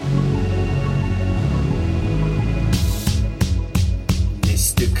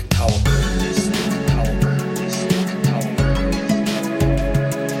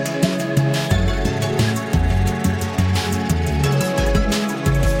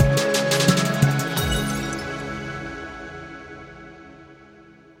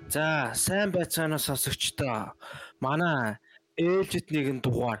За, сайн байцгаана сонсогчдоо. Манай ээлжид нэгэн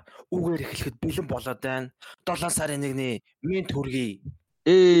дугаар үгээр эхлэхэд бэлэн болоод байна. 7 сарын 1-ний минт хүргэе.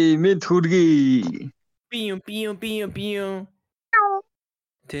 Минт хүргэе. Бием.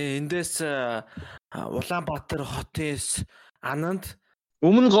 Тэ эндээс Улаанбаатар хотын Ананд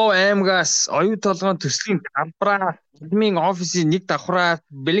Өмнө Говь аймгаас оюу толгойн төслийн талбараа админ офисын нэг давхраа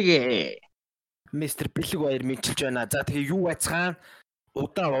бэлгээ. мистер Бэлэг баяр мэдчилж байна. За тэгээ юу байцгаана?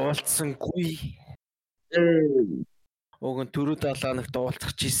 Удаа уулзсангүй. Уг нь түрүү 7 хоногт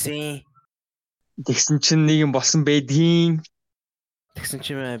уулзах жисэн. Тэгсэн чинь нэг юм болсон байдгийн. Тэгсэн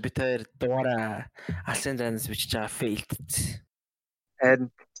чинь бид хоёр дугаараа алсын зайнаас бичиж байгаа failed.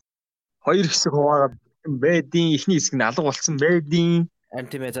 Харин хоёр хэсэг хуваагаад байдгийн, эхний хэсэг нь алга болсон байдгийн. Амт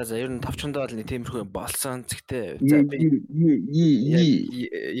тийм ээ. За ер нь товчондоо л нэг тиймэрхүү болсон. Гэхдээ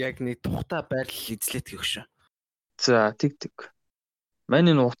яг нэг тухтай байрлал эзлэх гэх шүү. За тэг.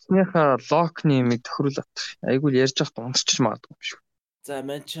 Манай энэ утасныхаа локны юм тохирол атах. Айгуул ярьж явахд унтчих магадгүй юм шүү. За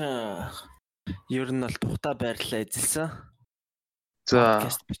мань ч ер нь бол тухтай байрлалаа эзэлсэн. За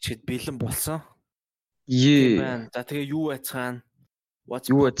подкаст бичгээд бэлэн болсон. За тэгээ юу байцгаана?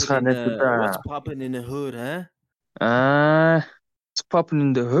 What's popping in the hood, What's popping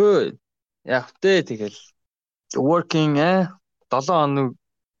in the hood? Яг тэгэл working 7 хоног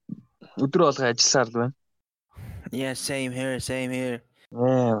өдөр болго ажилласаар л байна. Yeah, same here.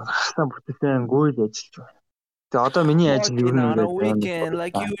 Хасаа бүтээсэн гүйд ажиллаж байна. Тэгээ одоо миний ажил ер нь weekend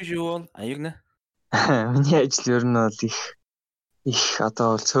like usual. Аюуна. Миний ажил ер нь бол их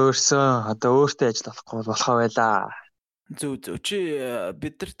одоо цөөрсөн. Одоо өөртөө ажил болохоо байлаа. Зү чи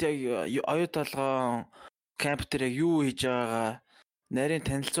бидэрт яг оюу толгой камп дээр яг юу хийж байгаагаа нарийн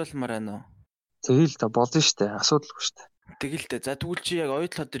танилцуулмаар байна уу? Тэгэл та болно штэ. Асуудалгүй штэ. Тэгэл тэ. За тэгвэл чи яг оюу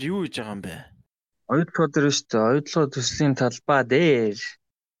толгой дээр юу хийж байгаа юм бэ? Оюу толгой дээр штэ. Оюу толгой төслийн талбай дээр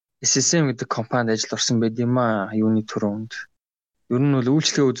SSM гэдэг компанид ажил орсон байд юм аа. Юуны төрөнд. Ер нь бол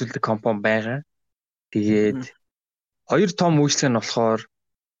үйлчлэгээ үзүүлдэг компани байгаа. Тэгээд хоёр том үйлчлэг нь болохоор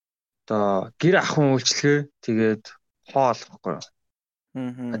одоо гэр ахуйн үйлчлэгээ тэгээд хоол гэхгүй.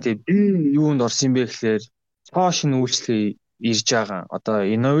 Тэгээд би юунд орсон бэ гэхээр цоо шинэ үйлчлэгээ ирж байгаа. Одоо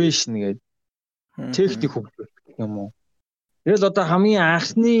innovation гэдэг техник хөгжүүлэх юм уу. Тэгэл одоо хамгийн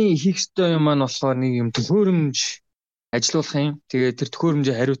анхны хийх ёстой юм маань болохоор нэг юм төхөөрөмж ажиллуулах юм. Тэгээд тэр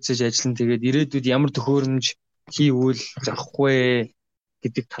төхөөрөмжөд хариуцаж ажиллана. Тэгээд ирээдүйд ямар төхөөрөмж хийвэл завхгүй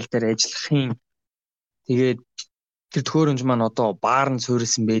гэдэг тал дээр ажиллах юм. Тэгээд тэр төхөөрөмж маань одоо баар нь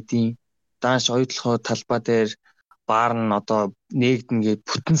суурилсан байдیں۔ Дааш оюутлахын талбай дээр баар нь одоо нээгдэн гээд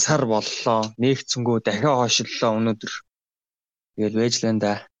бүтэн сар боллоо. Нээгцэнгүү дахиад хойшлолоо өнөөдөр. Тэгээд байж лэн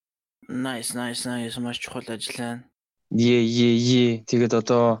да. Nice. Маш чухал ажил байна. Тэгээд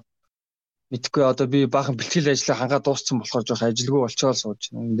одоо мэдхгүй одоо би баахан бэлтгэл ажлаа хангаа дууссан болохоор жоох ажилгүй болчоод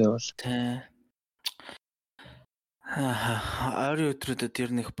сууж байна. Үндэ бол. Ойрын өдрүүдэд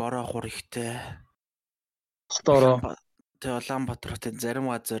ер нь их бороо хур ихтэй. Хотоороо. Тэгээ Улаанбаатар хотын зарим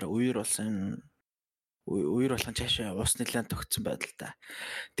газар үер болсон. Үер болгон цаашаа ус нэлээд тогтсон байдал та.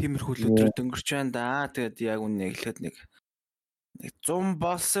 Тиймэрхүү өдрүүд өнгөрч байна да. Тэгээд яг үнэ эхлээд нэг 100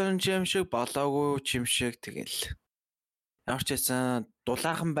 болсон юм шиг болоогүй юм шиг тэгэл. Ямар ч байсан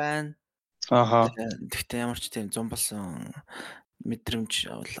дулаахан байна. Гэхдээ ямар ч тийм 100 болсон мэдрэмж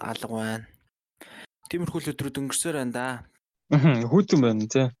бол алга байна. Тиймэрхүү өдрүүд өнгөрсөөр байна да. Хүйтэн байна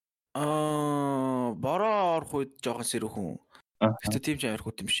тий. Бороо орох үед жоохон сэрүүхэн. Гэхдээ тийм ч амар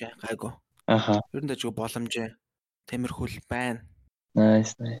хүт юм шээ. Гайгүй. Ер нь дажгүй боломжтой. Тиймэрхүү байна.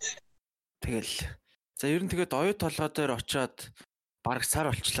 Nice. Тэгэл. За ер нь тэгээд оюу толгой дээр очиод бараг сар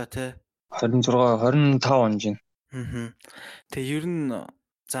болчлаа тий. 26 25 он жин. Тэгээ ер нь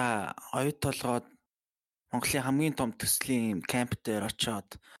за оюу толгойд Монголын хамгийн том төслийн камп дээр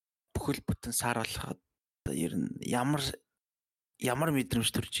очиод бүхэл бүтэн сар болоход ер нь ямар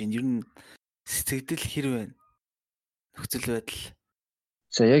мэдрэмж төрж ийн ер нь сэтгэл хэр байна? Нөхцөл байдал.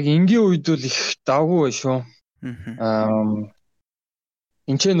 За яг энгийн үед бол их давгүй байх шүү.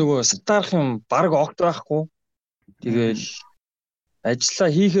 Энд ч нөгөө сатарах юм баг огт байхгүй. Тэгэл ажиллаа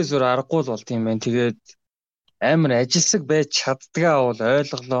хийхээс өөр аргагүй л болт юм байна. Тэгээд амар ажилсаг байж чаддгаа бол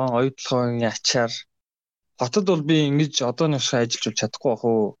ойлголоо. Оюутлогын ачаар. Хотод бол би ингэж одооных шиг ажиллаж чадахгүй бах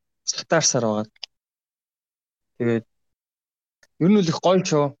уу. Сатарсаар байгаа. Тэгээд ер нь л их гоё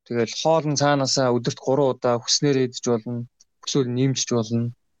ч юу. Тэгэл хоолн цаанаасаа өдөрт 3 удаа хүснээр идэж болно. Эсвэл нэмжиж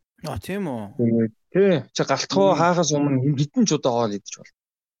болно. Тийм үү? Тий. Чи галтхуу хаахаас өмнө хэдэн ч удаа хоол идэж болно.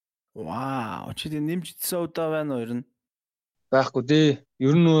 Вау. Чи тийм нэмжсэн удаа байна уу ер нь? Байхгүй дээ.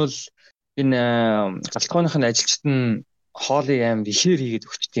 Ер нь бол энэ галтхууныхын ажилчид нь хоолыг аим ихээр хийгээд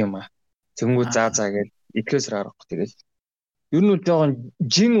өгчт юм аа. Тэгэнгүүт заа гэж итгэсээр аргагүй тэгэл. Ер нь жоохон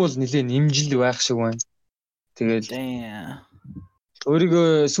жин бол нэлээд нэмжил байх шиг байна. Тэгээд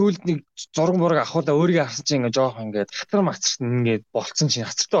өөрийгөө сүүлд нэг зураг мураг авахудаа өөрийгөө харсан чинь ингээ жоох ингээд хатар мацарт ингээд болцсон чинь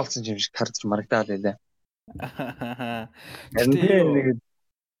хацартай болцсон юм шиг харж марагдаад байлаа. Тэгээд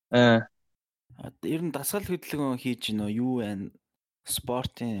ер нь дасгал хөдөлгөөн хийж гинөө юу вэ?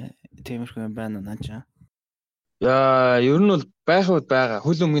 Спортын тиймэрхүү юм байна уу наача? Яа, ер нь бол байхад байгаа.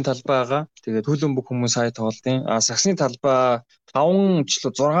 Хөл өмгийн талбай байгаа. Тэгээд хөл өмг хүмүүс хай тоглолтын. Сагсны талбай 5 ч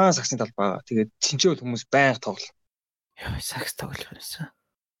 6 сагсны талбай байгаа. Тэгээд тэнцээ бол хүмүүс байнга тоглол. Яа, сакс тоглох юмсан.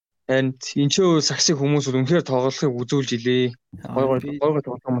 And энэчөө саксыг хүмүүс үнэхээр тоглохыг үзүүлж илээ. Гой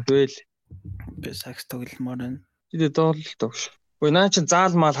тоглох хүмүүс байл. Би сакс тогломоор байна. Тэгээд тоглолтогш. Ой наа чи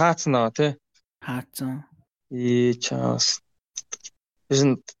заалмал хаацсан аа тий. Хаацсан. Чаас.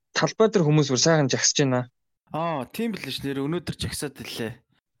 Эсэн талбай дээр хүмүүс бүр сайхан жагсаж байна. Тийм билээ ш нэр өнөөдөр жагсаад илээ.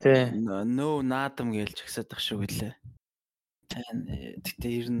 Тий. Нөө наадам гээл жагсаад ах шиг үлээ.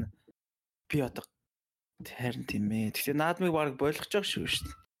 Тэгтээ ер нь би одоо харин тийм ээ. Тэгтээ наадмыг баг болгож байгаа шүү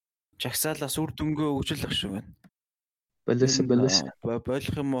дээ. Жагсаалаас үр дүнгөө өгжүүлэх шиг байна. Болоос.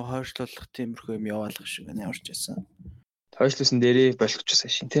 Болох юм уу хойшлуулах тиймэрхүү юм яваалах шиг байна ямар ч байсан. Хойшлуулсан дээрээ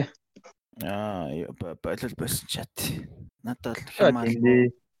болгочихсан шин тий. Болол байсан чат. Надад л хямаа.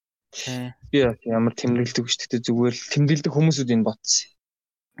 Би ямар тэмдэглэдэг биш гэхдээ зүгээр л тэмдэглэдэг хүмүүсүүд энэ ботсон.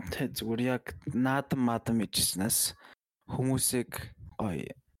 Тэ зүгээр яг наадам ижснээс хүмүүсийг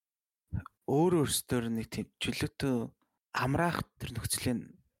гоё өөрөөр нэг тийм чөлөөтэй амраах тэр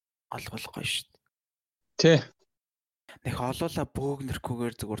нөхцөлийн олгох гоё шүү дээ. Тэ. Нэг олоола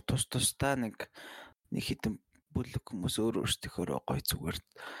бөөгнөрхгүйгээр зүгээр тус-тусдаа нэг хитэн бүлэг хүмүүс өөрөөсдийнхөө гоё зүгээр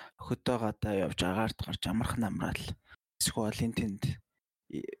хөдөө гадаа явж агаард гарч амархан амраал. Эсвэл энэ тэнд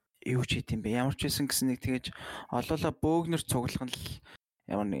юу ч хийм бэ? Ямар ч байсан гэсэн нэг тэгэж олоола бөөгнөр цуглах нь л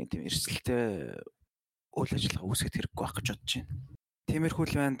ямар нэг тийм эрсдэлтэй үйл ажиллагаа үүсгэх хэрэггүй байх гэж бодож байна. Тиймэрхүү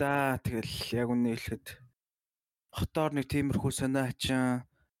л байна да. Тэгэл яг үнэ хэлэхэд хотоор нэг тиймэрхүү сониачин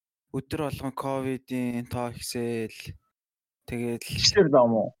өдөр болгон ковидын тоо ихсэл тэгээд ихсээр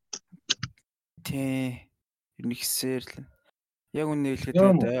дам уу? Тий. Ер нь ихсээр л. Яг үнэ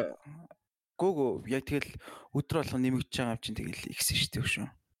хэлэхэд гүг яг тэгэл өдөр болгон нэмэгдэж байгаа юм чинь тэгэл ихсэн шүү дээ шүү.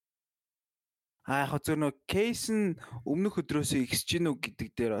 Яг зөв нөө кейс нь өмнөх өдрөөс ихсэж гинүү гэдэг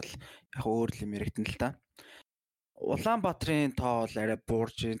дээр бол яг өөр юм яригдана л да. Улаанбаатарын тоо бол арай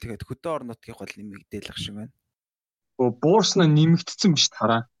буурж ийн. Тэгээд хөдөө орон нутгийн бол нэмэгдээл ах шиг байна. Буурснаа нэмэгдсэн биш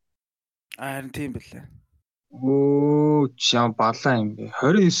тараа. Харин тийм билээ. Чам балаа юм бэ.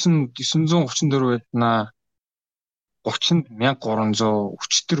 29,934 байна. 30,300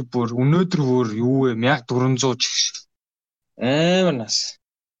 өчтөр бүр өнөөдөр бүр юу вэ? 1,400 ч амар нас.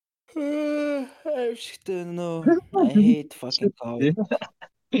 Ашигтай нөө. I hate fucking COVID.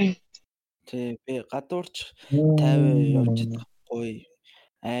 Тэ би гадуурч 50 явж чадахгүй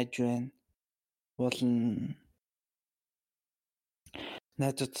айж байна. Болон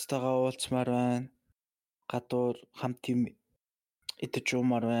найзуудтайгаа уулзмаар байна. Гадуур хамт юм идэж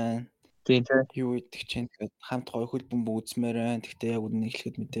уумаар байна. Тийм тийм. Юу идэх чинь тэгээд хамт гоё хөлбөмбө үзмээр байна. Гэхдээ яг үнэ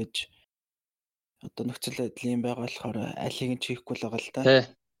хэлэхэд мэдээж одоо нөхцөл байдал юм байгаа болохоор алийг нь хийхгүй л байгаа л да. Тий.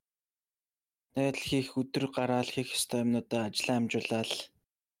 Тэгээд хийх өдөр гараал хийх ёстой юмнуудаа ажиллаа амжуулаад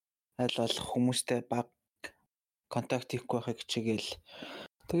аль болох хүмүүстэй баг контакт хийхгүй байхыг хичээгээл.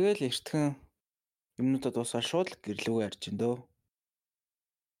 Тэгээл эртхэн юмнуудад дуусаа шууд гэрлүүгээ ярьж ин дөө.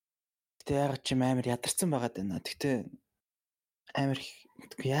 Гэтэ яг ч юм амар ядарсан байгаад байна. Гэтэ амар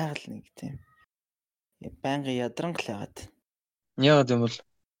яг л нэг тийм байнгын ядрангал яагаад. Яагаад юм бол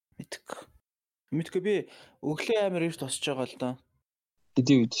мэдгүй би өглөө амар ирж тосч байгаа л доо.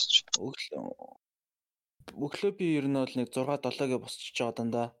 Хэдий үдсч. Өглөө би ер нь бол нэг 6-7-гээ босчихж байгаа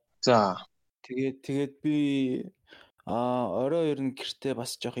дандаа. За. Тэгээд би орой ер нь гэртээ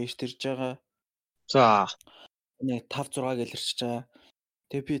бас жоох ирж байгаа. За. Нэг 5-6 гээл ирчихэж байгаа.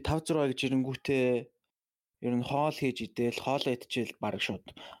 Тэгээ би 5-6 гэж ирэнгүүтээ ер нь хоол хийж идэл хоолоо идчихэл баг шууд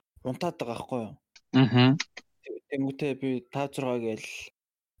унтаад байгаа байхгүй юу? Аа. Тэнгүүтээ би 5-6 гээл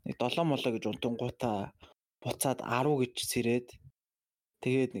нэг 7 молоо гэж унтангуудаа буцаад 10 гэж сэрээд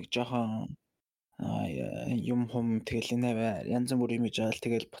тэгээд нэг жоохон юм хум тэгэл инээ янз бүрийн юм жаал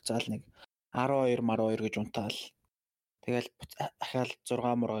тэгэл буцаал нэг 12 гэж унтаал тэгэл ахаал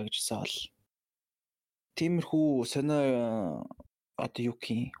 6 мурга гэжсэн бол тиймэрхүү сонио одоо юу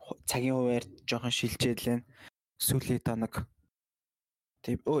гэх цагийн хуваар жоохон шилжээл лээ сүүлийн танаг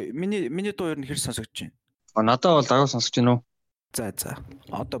тийм миний дуу ер нь хэр сонсогдож байна? Надад бол агуу сонсогдож байна уу? За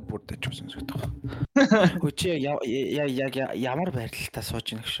одоо бүр дэч сонсогдох. Хөө чи яг ямар байрлалтаа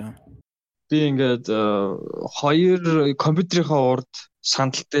сууж ийн гэх юм. Би ингээд хоёр компьютерийнхаа урд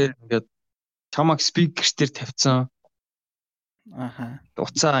сандал дээр ингээд чамаг спикер дээр тавьсан. Аха.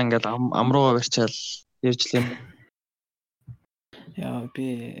 Уцаа ингээд амруугаа барьчаал ярьж лээ. Яа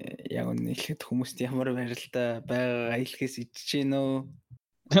би яг үнэ хэлэхэд хүмүүст ямар барилтаа байгаа хэлхээс ичж гин үү?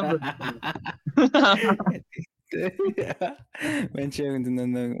 Мэн чи яг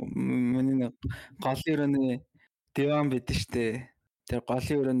миний голын өрөөний диван байдаг штэ. Тэр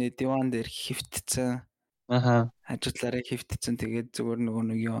голын өрөөний диван дээр хөвтцэн. Аха. Хажуудлаараа хөвтцэн тэгээд зүгээр нөгөө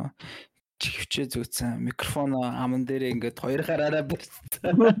нэг юу хөвчөө зүүцэн микрофон аман дээрээ ингээд хоёр хараараа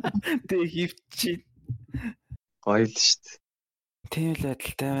барьцсан. Тэг хөвчий. Гоё л штэ. Тийм л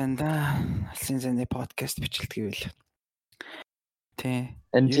байдалтай байна да. Алсын зэний подкаст бичлэлт гэвэл. Тийм.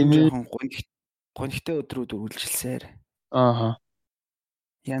 Энэ гонхтой өдрүүд үргэлжилсээр. Ааха.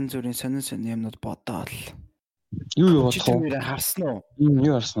 Янз бүрийн сонин юмнууд бодоол. Юу бодох вэ? Тэрийг харсан уу?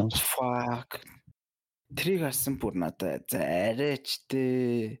 Юу харсан уу? Fuck. Тэрийг харсан бүр надад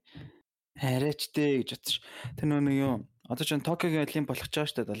арайчтэй гэж бодчих. Тэр нэг юу? Одоо ч Токиогийн олимп болох ч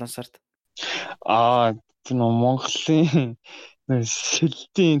байгаа шүү дээ 7 сард. Тэр Монголын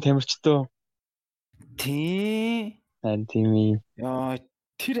сэлтийн тамирчдоо. Тийм. Тийм. Яа,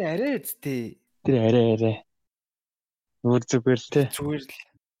 тэр арай зү. Тэр арай. Өөр зүгээр л те. Зүгээр л.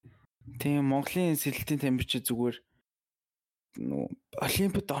 Тийм Монголын сэлтийн тамирчид зүгээр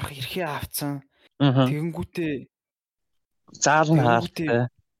олимпиад орох эрхээ авцсан. Тэгэнгүүтээ заалн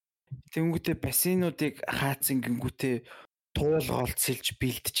хаалтай. Тэгэнгүүтээ бассейнуудыг хаацсан гингүүтээ туулгаалт сэлж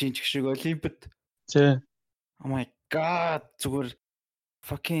бэлтжин ч шиг олимпиад. Тий. Oh my god зүгээр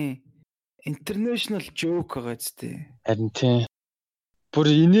fucking international joke байгаа зү. Харин тий. Бүр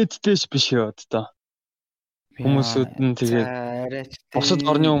инээдтэйш биш яа одоо. Хүмүүсүүд нь тэгээд бусад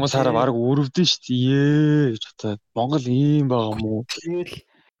орны хүмүүс хараа баг өрөвдөн шүү дээ гэж бодоод Монгол ийм байгаа юм уу? Тэгэл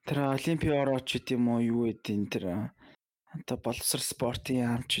тэр олимпийн орооч гэдэм үү юу гэдэг тэр одоо боловсрол спортын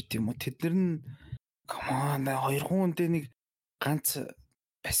яамч гэдэм үү тэднэр нь come on 2 хүндээ нэг ганц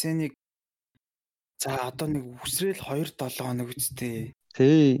бассейныг за одоо нэг үсрээл 2-7 хоног үстэй.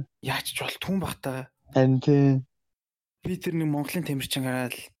 Тий. Яач ч бол түн бахтаа. Харин тий. Би тэр нэг Монголын тамирчин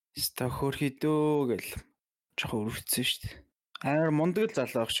гараад өстой хөөрхий дөө гэл жоохон өрөвдсөн шүү дээ. Амар мундаг л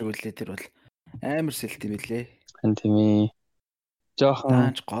залуу ах шиг үлээ тэр бол. Амар сэлт юм билээ. Харин тийм ээ.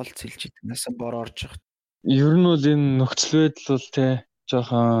 Жоохон гол цэлж идэнээс бор орж байгаа. Ер нь бол энэ нөхцөл байдал бол те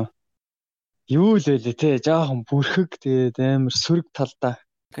жоохон юу л байлээ те жоохон бүрхэг тэгээд амар сөрөг талдаа.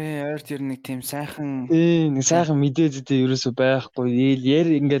 Окей, ойр тэр нэг тийм сайхан нэг сайхан мэдээдээ ерөөсөй байхгүй.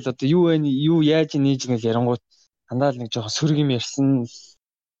 Яар ингээл одоо юу вэ? Юу яаж нээж ингээл ярангууд дандаа л нэг жоохон сөрөг юм ярьсан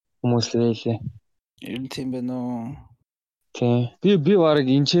хүмүүс л байлээ. Ер нь тийм байна уу? Тийм. Би баг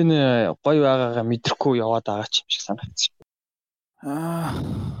энэчнээ гоё байгаагаа мэдрэхгүй яваад байгаа ч юм шиг санагдчих.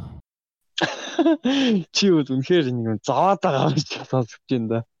 Чи юу үнэхээр нэг юм зовоод байгаа юм шиг сонсож байна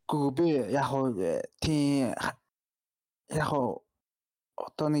да. Гүү би яг тийм яг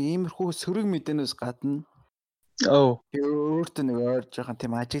одоо нэг иймэрхүү сөрөг мэдээнээс гадна би өөртөө нэг ойр жоохон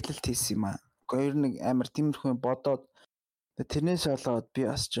тийм ажиглалт хийсэн юм аа. Гоор нэг амар тиймэрхүү бодоод тэрнээс болоод би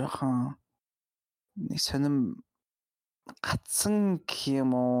бас жоохон нэг сонирм гацсан гэх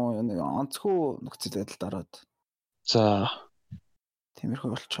юм уу нэг онцгүй нөхцөл байдалд ороод. За тиймэрхүү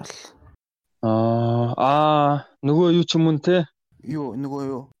болчихвол. Нөгөө юу ч юм уу те? Юу нөгөө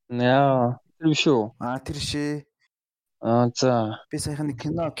юу? Яа, тэр биш үү? Тэр шээ. За. Би саяхан нэг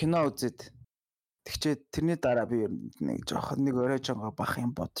кино үзээд тэгчээ тэрний дараа би нэг жоохон нэг орой жонго бах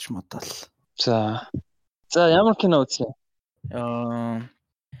юм бодож модол. За ямар кино үзсэн?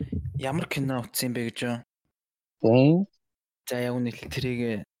 Ямар кино үзсэн бэ гэж юу? Тийм. За яг үнэ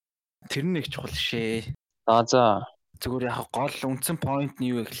тэрийг тэр нэг чухал шээ. За. Зүгээр яг гол үндсэн point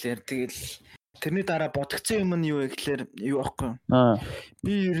нь юу вэ гэхээр тэгэл тэрний дараа бодгцсон юм нь юу вэ гэхээр юу аахгүй.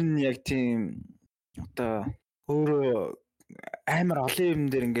 Би ер нь яг тийм одоо өөрөө амар олон юм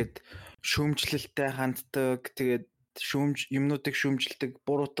дээр ингээд шүүмжлэлтэй ханддаг. Тэгээд юмнуудыг шүүмжилдэг,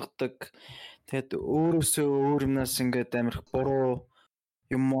 буруутгадаг. Тэгээд өөрөөсөө өөр юмнаас ингээд амар буруу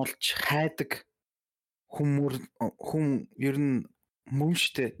юм олж хайдаг хүм ер нь мөн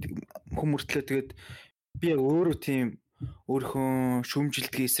штэ. Хүм мөртлөө тэгээд би яг өөрөө тийм өөрхөн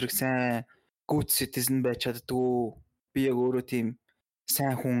шүүмжилдэг эсрэг сайн good citizen байж чаддгүй. Би яг өөрөө тийм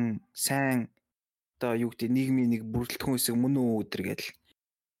сайн хүн, сайн одоо юу гэдэг нийгмийн нэг бүрэлдэхүүн хэсэг мөн үү өдр гэдэл.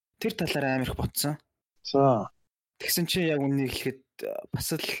 Тэр талаараа амар их бодсон. За. Тэгсэн чинь яг үнийг хэлэхэд бас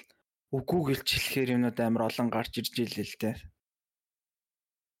л үгүй гэлж хэлэхээр юмнууд амар олон гарч ирж илээ л дээ.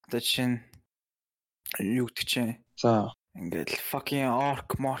 Одоо жишээ нь юу гэдэг чинь. За. Ингээл fucking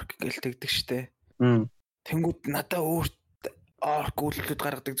orc mark гэл тэгдэг штэ. Тэнгүүд надаа өөрт орк үйлдэлүүд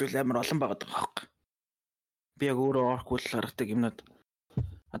гаргадаг зүйл амар олон байгаа байхгүй. Би яг өөрөө орк үйлдэл гаргадаг юмнууд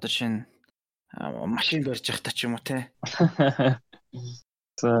одоо жишээ нь машин барьж явахдаа ч юм уу те.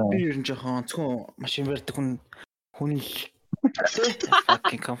 За Би ер нь жоохон зөвхөн машин барьдаг хүн л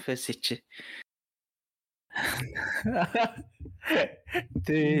fucking confess чи.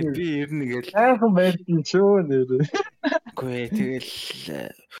 Би ер нь ингээл айхан байдгийн шүү нэр. үгүй тэгэл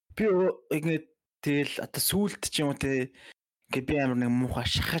би ингээд тэгэл одоо сүулт ч юм уу те ингээд би амар нэг муухай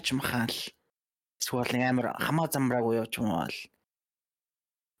шахаж махаал эсвэл амар хамаа замраагүй явж юм бол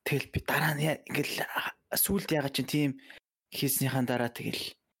тэгэл би дараа нь ингээл сүулт ягаад чи тийм хийснийхаа дараа тэгэл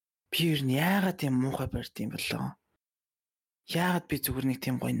би ер нь яагаад тийм муухай барьд юм болоо. Яагаад би зүгээр нэг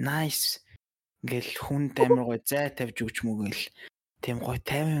тийм гоё nice ингээл хүнд амар гоё зай тавьж өгч мөгөөл тийм гоё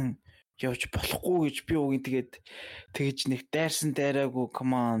 50 явж болохгүй гэж би үгүй тэгээд тэгэж нэг дайрсан дайраагүй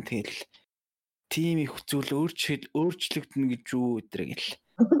come on тэгэл тийм их зүйл өөрчлөгдөнө гэж юу өдрэгэл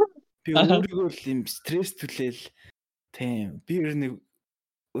би өөрийгөө л юм стресс түлээл тийм би ер нь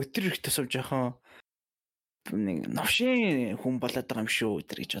өдөр их тусам жоохон нэг новшин хүн болоод байгаа юм шүү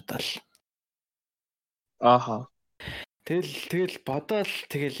өдр гэж бодоол. Ааха. Тэгэл бодоол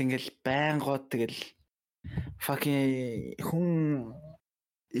тэгэл ингээл байнгоо тэгэл fucking хүн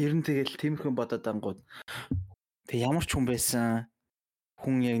ер нь тэгэл тиймэрхэн бодоод ангууд тэг ямар ч хүн байсан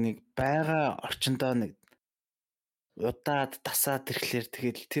хүн яг нэг байгаа орчиндөө нэг удаад тасаад ирэхлээр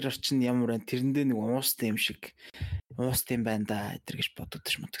тэгэл тэр орчинд ямар байна тэрэндээ нэг уустай юм шиг уустай юм байна да эдэр гэж бодоод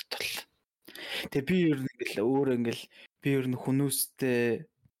ш модогтол. Тэгээ би ер нь ингээл өөр ингээл би ер нь хүмүүстээ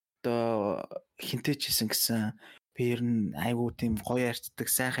одоо хинтээч хийсэн гэсэн би ер нь айгуу тийм гоё харцдаг,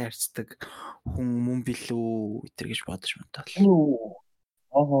 сайхан харцдаг хүн мөн билүү эдэр гэж бодож модол.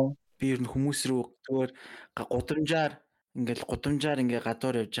 Аа. Би ер нь хүмүүс рүү зүгээр гудамжаар ингээ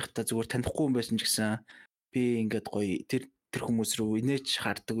гадуур явж байхдаа зүгээр танихгүй хүн байсан ч гэсэн би ингээд гоё тэр хүмүүс рүү инээч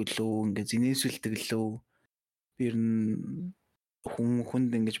хардаг лөө ингээ зинээсүүлдэг лөө би ер нь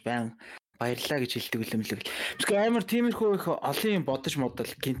хүнд ингэж байн баярлаа гэж хэлдэг юм л. Эсвэл амар тиймэрхүү их олон юм бодож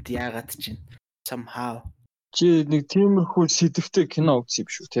модол гинт яагаад чинь somehow чи нэг тиймэрхүү сэдвтэй кино үзсэн юм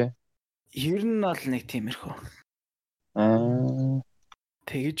шүү те. Ер нь бол нэг тиймэрхүү.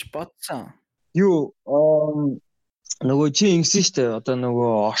 Тэгэж бодсон. Юу нөгөө чи ингэсэн штэ одоо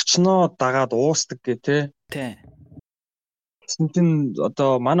нөгөө орчноо дагаад уусдаг гэ те. Тий. Тэгсэн чинь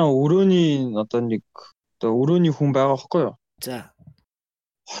одоо манай өрөөний одоо нэг одоо өрөөний хүн байгаа байхгүй юу? За.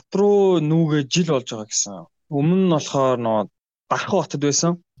 Хот руу нүүгээ жил болж байгаа гэсэн. Өмнө нь болохоор нөгөө Дархан хотод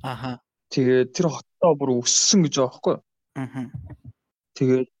байсан. Аха. Тэгээд тэр хотоо бүр өссөн гэж байгаа байхгүй юу? Аха.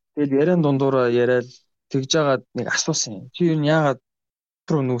 Тэгээд яриан дундуура яриад тэгж жагаад нэг асуусан юм. Чи юу яагаад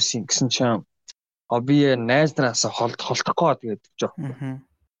руу нүүсэн гэсэн чинь би найз нараас холдохгүй тэгээд гэж байгаа.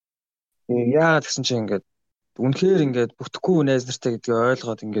 Яагаад гэсэн чинь ингээд үнэхээр ингээд бүтэхгүй найз нартай гэдгийг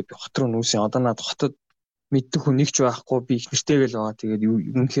ойлгоод ингээд би хот руу нүүсэн. Одоо над хотод мэддэг хүн нэг ч байхгүй би их нэртэйгэл байгаа. Тэгээд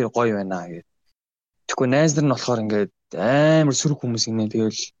үнэхээр гоё байна гэд. Тэгэхгүй найз нар нь болохоор ингээд амар сөрөг хүмүүс инээ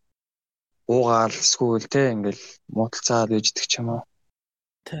тэгэл уугаал эсвэл те ингээл муудалцаад ээждэг ч юм уу.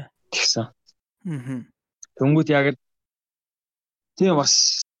 Тэ. Тэгсэн. Тэнгүүд яг тийм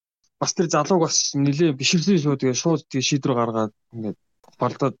бас тэр залууг бас нилээ биширсэн шүү тэгээ шууд тэгээ шийдвэр гаргаад ингээд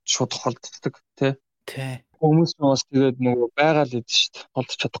болдоод шууд холддог те. Тэ. Хүмүүс нь бас тэгээд нөгөө байгаа л идэв шүү дээ.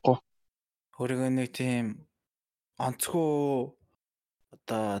 Холдож чадахгүй. Өөрийгөө нэг тийм онцгой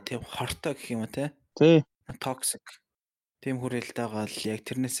одоо тийм хортой гэх юм уу те. Тий. Токсик. Тийм хүрээлтэй байгаа л яг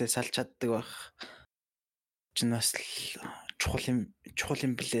тэрнээсээ салж чаддаг байх. Чин бас чухал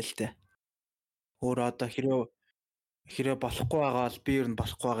юм блэ л дээ. Өөр одоо хэрэг болохгүй байгаа бол би ер нь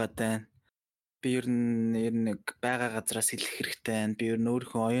болохгүй байгаа даа. Би ер нь нэг байгаа газраас хэлэх хэрэгтэй байна. Би ер нь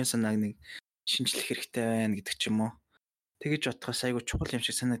өөрийнхөө оюун санааг нэг шинжлэх хэрэгтэй байна гэдэг ч юм уу. Тэгэж бодохоос айгүй чухал юм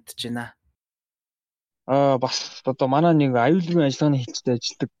шиг санагдаж байна. Бас одоо манай нэг аюулгүй ажиллагааны хэлцтэй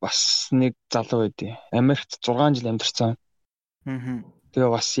ажилладаг бас нэг залуу байдیں۔ Америкт 6 жил амьдарсан. Тэгээ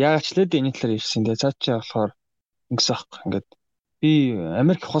бас яагаад ч лээд энэ талаар ирсэн. Тэгээ цаа чи болохоор ингэсэн аахгүй. Ингээд би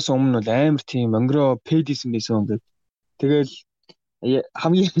Америк явахаас өмнө бол амар тийм онгороо пэдисэн байсан ингээд. Тэгэл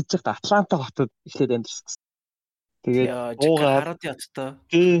хамгийн хичээлд Атланта хотод эхлээд амьдарсан гэсэн. Тэгээд хараад яттай.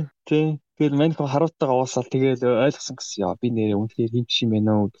 Тий. Тэгээд манько харуутайгаа уусаал тэгээд ойлгосон гэсэн. Яа би нэрээ үнэхээр хин ч юм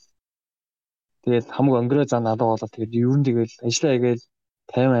байна уу. Тэгээд хамаг онгороо заа надад болоод тэгээд ер нь тэгэл ажиллаа хийгээл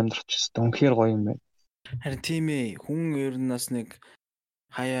 50 амьдрах ч гэсэн үнэхээр гоё юм байна. Харин тийм ээ хүн ер нь бас нэг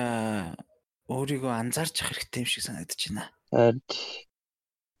хаяа өөрийгөө анзаарч явах хэрэгтэй юм шиг санагдаж байна.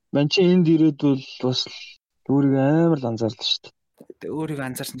 Ман чи энд ирээдвэл бас өөрийгөө амар л анзаарлаа шүү дээ. Өөрийгөө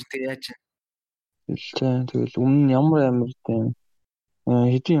анзаарсан чинь яаж вэ? Тэгэл өмнө ямар амар тийм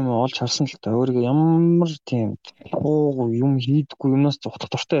хэдийн юм олж харсан л та өөрийгөө ямар тийм юм хийдэггүй юмнаас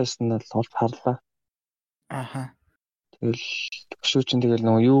зугтах дуртай байсан нь л олж харлаа. Аха. Тэгэл төгшөө чинь тэгэл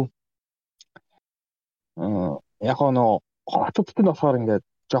нөгөө юу Яг нөө хотод нь болохоор ингээд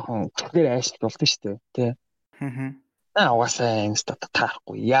жоохон тэр айшлт болдсон шүү дээ. Тэ. Угаасаа инста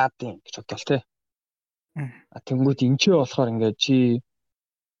таарахгүй яадын гэж бодлоо тэ. Тэнгүүд эмчээ болохоор ингээд чи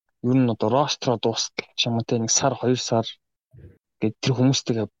ер нь одоо ростро дуустал ч юм уу тэ нэг сар 2 сар гэдэг тэр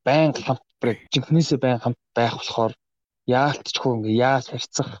хүмүүстэйгээ байн хамт жинхнээсээ байн хамт байх болохоор яалтчгүй ингээд яаж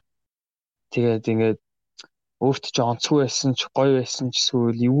харьцах тэгээд ингээд өөртөө ч онцгүй байсан ч гоё байсан ч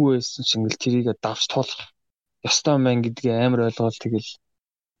эсвэл эвгүй байсан ч ингээд тэрийг давж туулах ёстой юм байна гэдгийг амар ойлгоод тэгэл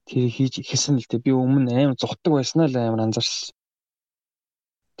тэрийг хийж ихсэн л дээ би өмнө амар зутдаг байснаа л амар анзаарсан.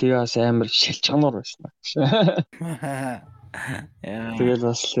 Тэгээс амар шилчгнор байсан. Тэгэл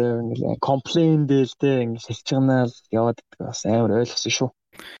бас комплейн дээр тэ ингэ шилчгнаал яваад байдаг бас амар ойлгосон шүү.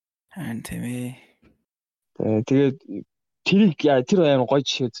 Тийм ээ. Тэгээд тэрийг тэр амар гоё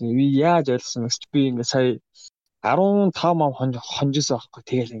жишээ үзэн би яаж ойлгосон гэж би ингэ сая 15 мам хонжсон байхгүй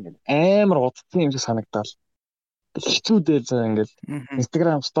тэгэл ингэ амар удсан юм шиг санагдал. Хэцүүдээ заа ингээл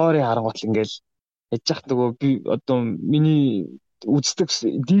Instagram story харангуут ингээл яж хат нөгөө би одоо миний үздэг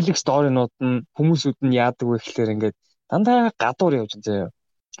дийлэх сторинууд нь хүмүүсүүд нь яадаг вэ гэхээр ингээд дандаа гадуур явж байгаа заяа.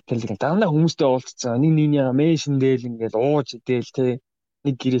 Тэгэл дандаа хүмүүстэй уулзсан. Нэгнийгээ меншн дээр ингээд ууж идэл те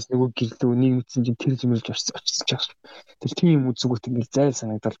нэг гэрээс нөгөө гэрлүү нэг мэдсэн чинь тэр зэмлж очсон ч яг. Тэр тийм юм үзэнгүүт ингээд зайл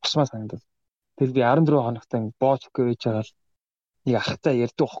санагдал тусмаа санагдал. Тэр би 14 хоногт ингээд бооч өгөө байж байгаа л нэг ахтай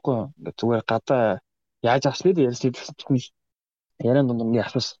ярьдаг байхгүй юу. Ингээд зүгээр гадаа яаж авч бид ярьсан чинь яриан дунд нэг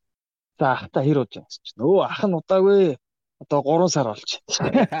асуусан. За ахтай хэр удаа гэсэн чинь өө ах нь удаагүй одоо 3 сар болж.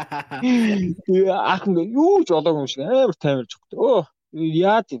 Ах ингээ юу ч болоогүй юм шиг амар таймарч өгдөө. Өө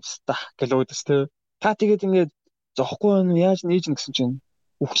яад юм ста гэлөөдөс тэ. Та тэгээд ингээд зохгүй байна яаж нээж ин гэсэн чинь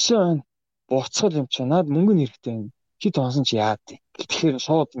өгсөн байна. Буцгал юм чи наад мөнгө нь хэрэгтэй юм. Чи тоонсон чи яад. Тэгэхээр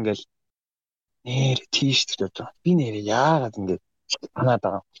шууд ингээл нэр тийш гэж бодож байгаа. Би нэр яагаад ингээд танаад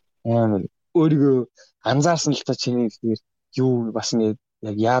байгаа. Амар өөрийгөө анзаарсан л та чиний юу бас ингээд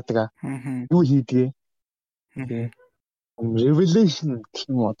яг яадаг юу хийдгээ. Revelation гэх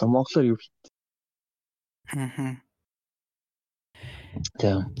юм одоо монголоор юу хийх.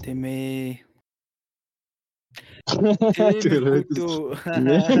 Тийм ээ.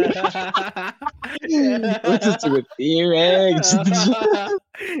 Зүгээр тийм ээ гэж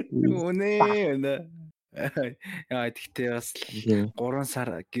үнэ. Яа тэгтээ бас 3 сар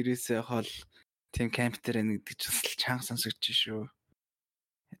гэрээсээ хол тийм камптер байна гэдэг чинь бас чанга сонсогдож шүү.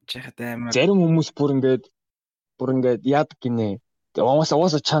 Яхад амар. Зарим хүмүүс бүр ингээд яадаг гинэ.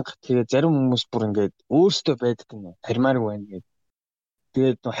 Угаасаа чанга тэгээ зарим хүмүүс бүр ингээд өөрсдөө байдаг гинэ. Харьмаарг байна гэдэг.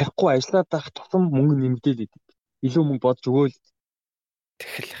 Тэгээд харихгүй ажиллаад байх тусам мөнгө нэмэгдээд идэг. Илүү мөнгө бодж өгөөл.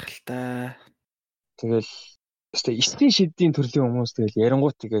 Тэхэл л та. Тэгэл өстой эсрэг шидийн төрлийн хүмүүс тэгэл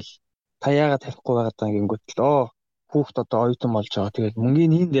ярангуут тэгэл та яагаад тарихгүй байгаа даа гингүүт л хүүхд одоо оюутан болж байгаа. Тэгэл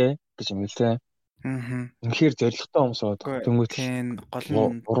мөнгөний хийндэ гэж юм л тэ. Үнэхээр зоригтой хүмүүс бод. Тэнгүүт гол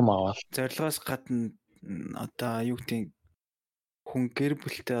нь урам аваад. Зорилгоос гадна одоо юу гэдэг хүн гэр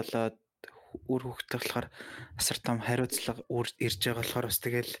бүлтэй болоод үр хөвгтэй болохоор асар том хариуцлага ирж байгаа болохоор бас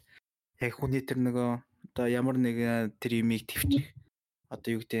тэгэл яг хүний тэр нөгөө одоо ямар нэг тэр юмыг төвчих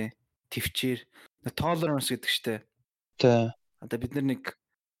одоо юу гэдэг төвчээр tolerance гэдэг штэ. Тэ. Одоо бид нэг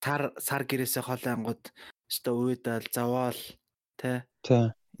сар гэрээсээ хол ангууд өстой уйдаал заваал тэ.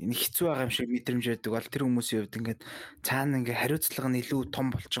 Энэ хэцүү байгаа юм шиг мэдрэмж байдаг бол тэр хүмүүсийн хувьд ингээд цаана ингээ хариуцлага нь илүү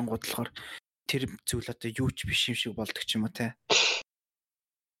том болчингууд болохоор тэр зүйл одоо юу ч биш юм шиг болдог ч юм уу те.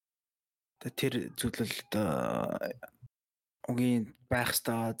 Тэр зүйл л одоо угийн байх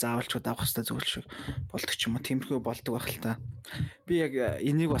хэвээр заавалчгүй авах хэвээр зүйл шиг болдог ч юм уу. Тиймэрхүү болдог байх л та. Би яг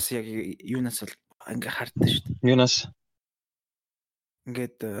энийг бас яг юунаас бол ингээ харддаг шүү дээ. Юунаас?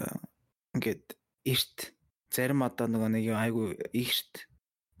 Ингээд эрт зарим одоо нөгөө нэг айгу эрт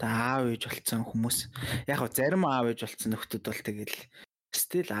аав ээж болсон хүмүүс яг зарим аав ээж болсон нөхдүүд бол тэгэл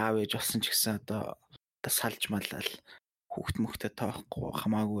стил аав ээж болсон ч гэсэн одоо салж малал хүүхд мөхтэй тоохгүй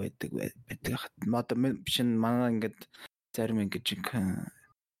хамаагүй байдаг. Одоо биш манай ингээд зарим ингэж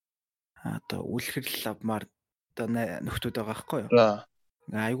одоо үлгэрл авмаар одоо нөхдүүд байгаа байхгүй юу?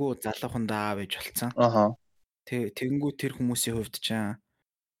 Айгу залуухан аав ээж болсон. Тэгэнгүү тэр хүмүүсийн хувьд ч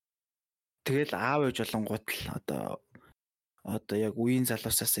тэгэл аав ээж болонгууд л одоо яг үеийн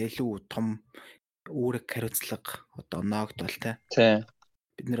залуусаас илүү том үүрэг хариуцлага одоо ноогдвол те.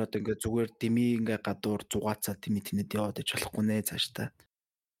 Бид нэр одоо ингээ зүгээр дими ингээ гадуур зугаацаа дими тэнэд яваад иж болохгүй нэ цааш та.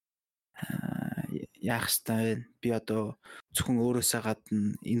 Яах хэвээр би одоо зөвхөн өөрөөсөө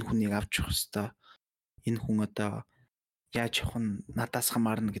гадна энэ хүнийг авч явах хэвээр энэ хүн одоо яаж явах нь надаас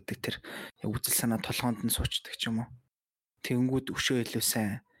хамаарна гэдэг тэр яг үзэл санаа толгоонд нь суучдаг ч юм уу. Тэнгүүд өшөө илүү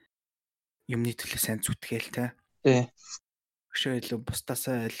сайн юмны төлөө сайн зүтгээл те. Өшөө илүү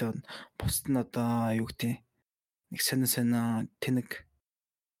бусдасаа илүү бусд нь одоо юу гэдэг нэг сонин тэнэг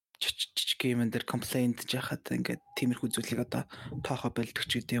жижиг юм дээр комплейнт жахад ингээд тиймэрхүү зүйлийг одоо тоохоо болдог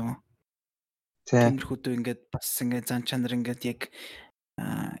ч гэдэг юм. Тиймэрхүүдөө ингээд бас ингээд зан чанар ингээд яг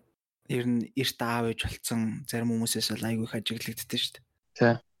ер нь эрт аав ээж болсон зарим хүмүүсээс бол айгүй их ажиглагддаг шүү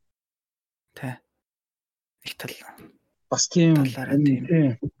дээ. Тэ. Их тал. Бас тийм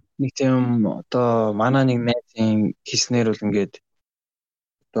нэг тийм одоо манай нэг найзын хийснээр бол ингээд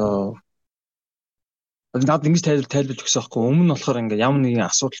одоо надад ингэж тайлбарлаж өгсөн байхгүй. Өмнө нь болохоор ингээд ямар нэгэн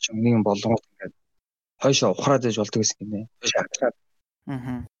асуудал ч юм нэг болгоод ингээд хойшоо ухраад ээж болдог гэсэн юм. Хойшоо хаглаад.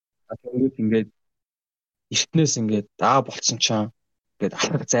 Тэгээд ингээд эртнээс ингээд болцсон чам ингээд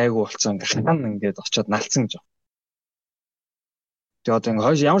алхах зайгүй болцсон ингээд очиод налцсан гэж. Тэгээд одоо ингээд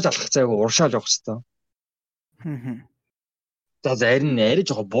хойшоо ямар ч алхах зайгүй уршаал явах хэвээр. За зарим арай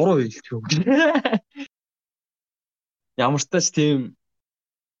жоо буруу хэлж өгч. Ямар ч тач тийм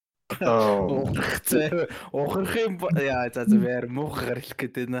ухрах юм яа за зэр муухай гарах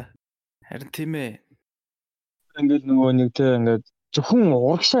гэдэг нэ. Харин тийм ээ. Ингээд нөгөө нэг те ингээд зөвхөн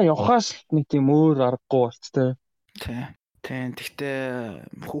урагшаа явхаас нэг тийм өөр аргагүй болцтой. Тийм.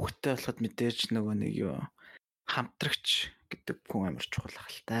 Тэгтээ хүүхдтэй болоход мэдээж нөгөө нэг юу хамтрагч гэдэг хүн амар чухал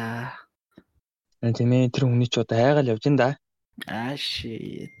ахaltaа. Тийм ээ тэр хүний ч одоо хайгаал явж ин да.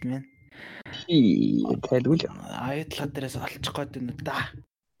 Shit man. Тайлгүй. Аядлаа дээрээс олчих гээд байна да.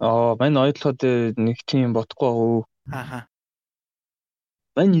 Мань аядлахад нэг тийм бодохгүй аа.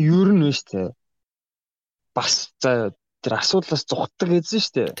 Мань ер нь биш те. Бас за тэр асуудлаас зүгтдаг эзэн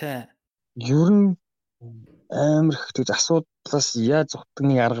штэ. Тий. Ер нь амар их тэгж асуудлаас яаж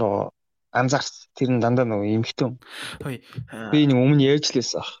зүгтдагны арга анзаарч тэр нь дандаа нөгөө эмхтэн. Би нэг өмнө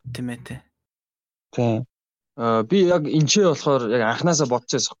ярьжлээс ах. Тийм ээ. Тий. Би яг энчээ болохоор яг анханасаа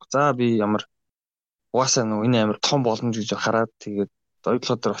бодчихсон. За би ямар угаасаа нөгөө энэ амар том боломж гэж хараад тэгээд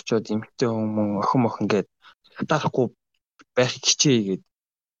ойдлоо дээр очиод эмхтэй хүмүүс охин гээд хатаахгүй байх хичээгээд.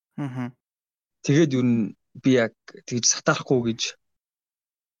 Тэгээд юу н би яг тэгж сатарахгүй гэж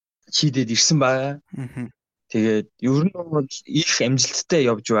шийдээд ирсэн байгаа. Тэгээд ер нь бол их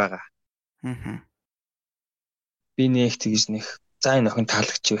амжилттай явж байгаа. Би нэг тэгж нэг за энэ охин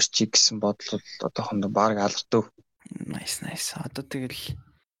таалагч өрчий гэсэн бодол одоохондоо баг алгадав. Nice. Одоо тэгэл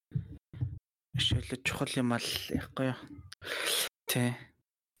шөлөж чухал юм ал яахгүй юу. Тий.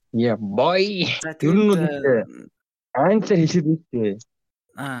 Yeah boy. Ер нь англиар хэлээд үстэй.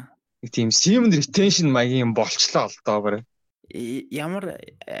 Нэг тийм semen retention маягийн болчлоо л доо барай. Ямар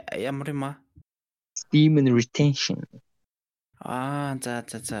юм аа? Semen retention. За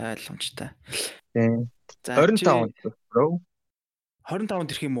ойлгомжтой. Тий. 25 bro. 25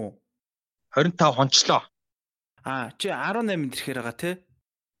 дэрх юм уу? 25 хончлоо. Чи 18 дэрхээр байгаа тий?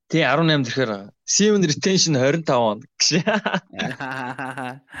 Тий 18 дэрхээр байгаа. Semen retention 25 хоног гэж.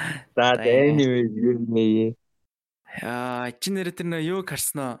 За anyway юу нэ. Чи нэр тэр нөө юг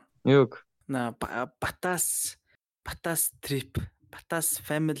харсноо? Юг. Батас trip. Батас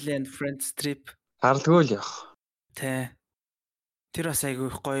family and friends trip. Харлгүй л явах. Тий. Тэр бас айгүй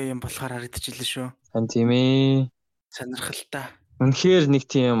гоё юм болохоор харагдчихлээ шүү. Хан тийм ээ. Сонирхолтой. Үнэхээр нэг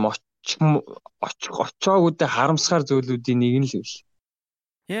тийм очоогүйдээ харамсгаар зүйлүүдийн нэг нь л үл.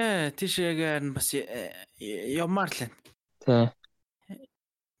 Тийш яг харин бас явмаар л байна. Тий.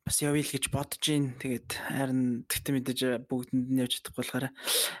 Бас явъя л гэж бодож гин. Тэгээд харин тэгтээ мэдээж бүгдэнд нь явж чадахгүй болохоор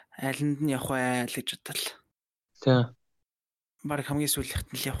алинд нь явах бай л гэж бодлоо. Тий. Бараг хамгийн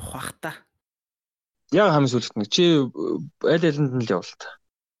сүүлийнхэд нь л явах бах та. Яг хамгийн сүүлийнхэд нь чи алинд нь л явал та.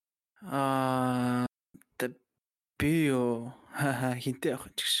 Би юу хинтээ явах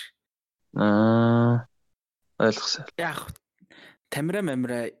гэж. Ойлгосон. Яг тамира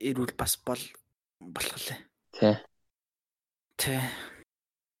ирүүл бас болох лээ. Тий.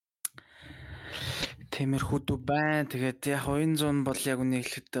 Тиймэрхүү байна. Тэгээд яг энэ зүүн бол яг үнийг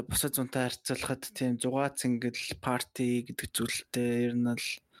хэлэхэд бусад зүүнтэй харьцуулахад тийм зугаац ингээл парти гэдэг зүйлтэй ер нь л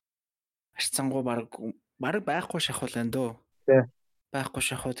харьцангуй баг байхгүй шахвал байна дөө. Тий. Байхгүй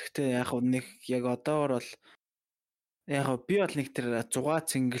шахав. Гэхдээ яг нэг яг одоогор бол яг би бол нэг тэр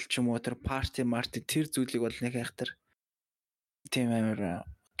зугаац ингэл ч юм уу тэр парти тэр зүйлийг бол нэг яг тэр тийм амар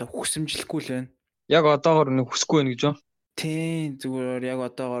одоо хүсэмжлэхгүй л байна. Яг одоогор нэг хүсэхгүй байна гэж байна. Тийм зүгээр яг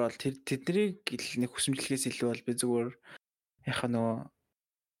одоогор бол тэднийг нэг хүсэмжлэхээс илүү бол би зүгээр яг нөгөө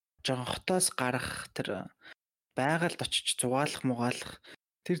жоохон хотоос гарах тэр байгальд очиж зугаалах мугаалах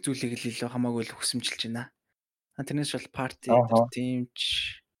тэр зүйлийг л илүү хамаагүй л хүсэмжилж байна. Тэрнээс бол парти тиймч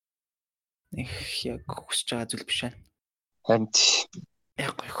нэг яг хүсэж байгаа зүйл биш байна. Хант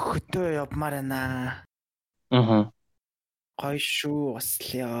яг хөтөө явмаар байна. Гоё шүү бас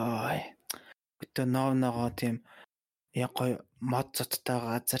л ёо. Хөтөө ногоо тийм яг гоё мод цоттой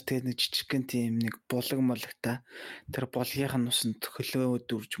газар тэгээд нэг жижигхэн тийм нэг булаг молагта тэр булгийнх нь усанд хөлөө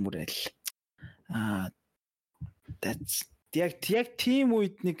дүүрж мүрээл. That's яг тийм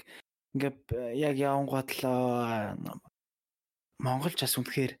үед нэг ингээ яг явангуудлаа Монголч бас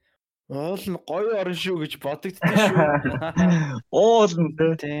үнэхээр уул нь гоё орн шүү гэж бодогддээ шүү. Уул нь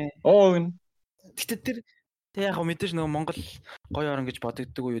тий. Уул нь. Гэтэ тэр яг мэдээж нөгөө Монгол гоё орн гэж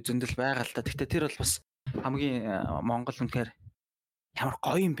бодогддог уу зөндөл байгаа л та. Гэтэ тэр бол бас хамгийн Монгол үнэхээр ямар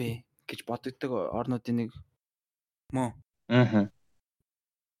гоё юм бэ гэж бодогддог орнуудын нэг мөн.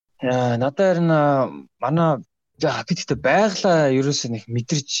 Яа, надад харин манай би тэгтээ байглаа ерөөсөө нэг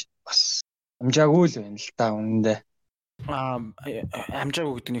мэдэрч бас амжаагүй л байна л та үнэндээ.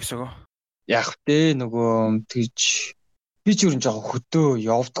 Амжаагүй гэдэг нэг өсөөгөө. Яг тэ нөгөө тэгж би ч ер нь жоохон хөдөө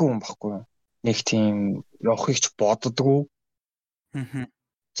явдггүй юм баггүй. Нэг тийм явахыг ч боддггүй.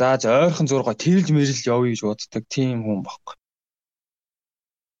 За ойрхон зургаа тэрэлж мэрэлж явъя гэж боддог тийм хүн баггүй.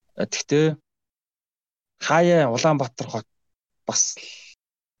 Тэгтээ хаяа Улаанбаатар хот бас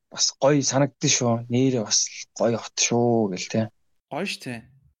гоё санагдсан шүү. Нэрээ бас гоё хот шүү гэл тэ. Гоё ш тэ.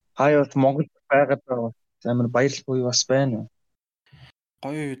 Хаяа бас Монгол байгаад амар баярлал буюу бас байна.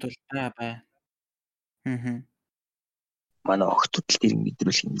 Гоё үед бол бай. Манай охтууд л тэр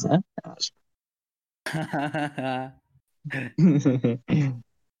мэдрүүлэх юм заа.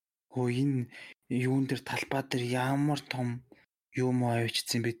 Хөө энэ юун дээр талбай дээр ямар том юм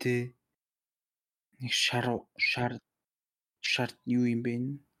авчихсан бэ те. Нэг шар юу юм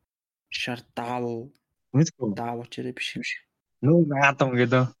бэ? Шар даав ч ярэ биш юм шиг. Нүү наадам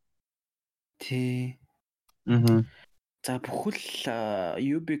гэдэг. Тий. За бүхэл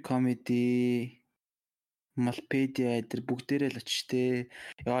UB comedy Малпедиа дээр бүгдээрээ л очтэй.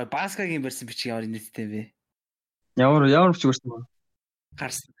 Яа Баскагийн барьсан бичиг ямар нийттэй бэ? Ямар бичиг барьсан бэ?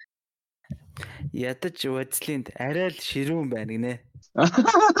 Гарсан. Ядаж Вэцлинд арай л ширүүн байна гинэ.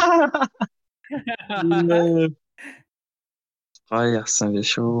 Яасан бэ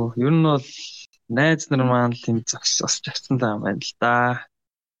шүү. Ер нь бол найз нар маань л энэ зогсож авсан даа байна л да.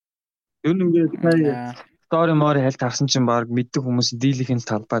 Ер нь ингээд стори мори хальт авсан чинь баг мэддэг хүмүүс дийлийнх нь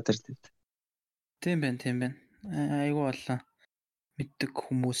талбай дээр дээ. Тийм байна. Айгуу болоо. Мэддэг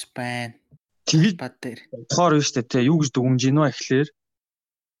хүмүүс байна. Тэгээд бад дээр. Тохоор биш үү те юу гэж дүгнж гинэ вэ гэхлээр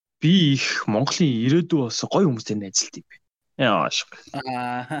би их Монголын ирээдүй болсон гоё хүмүүстэй найзлдаг би. Яа шиг.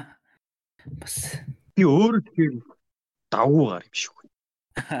 Бас би өөрөө тэгэхээр давгуугаар юм шиг.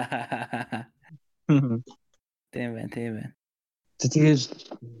 Тийм байна. Тэгэл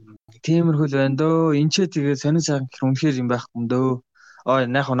тиймэрхүү л байна дөө. Энд ч тэгээ сонин сайхан гэх үнэхээр юм байхгүй юм дөө.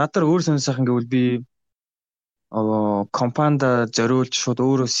 Яг надаар өөр сонин сайхан гэвэл би компанид зориулж шууд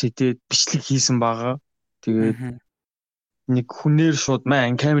өөрөө сэтэд бичлэг хийсэн байгаа. Тэгээд нэг хүнээр шууд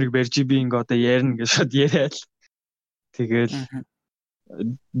маань камерыг барьж би ингээ одоо ярина гэж шууд яриад. Тэгэл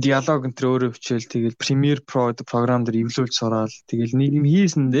диалог энэ өөрөө хичээл тэгэл Premiere Pro програм дээр эвлүүлж сураал. Тэгэл нэг юм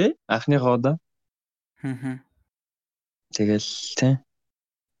хийсэн дээ анхныхоо удаа. Тэгэл тий.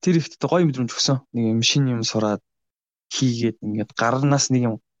 Тэр ихтэй гоё мэдрэмж өгсөн. Нэг юм шинэ юм сураад хийгээд ингээд гарнаас нэг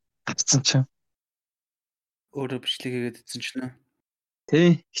юм гацсан чинь өөрөө бичлэг хийгээд идсэн чинь үү? Тий.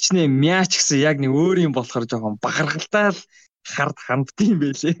 Хичнээн мяч гэсэн яг нэг өөр юм болохоор жоохон бахархалтай л ханддсан юм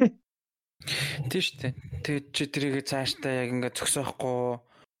байлээ. Тийм шүү дээ. Тэгээд чи тэрийг цаашдаа яг ингээд зөксөхгүй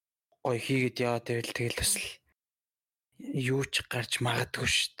гоё хийгээд яваад тэгэл бас юу ч гарч магадгүй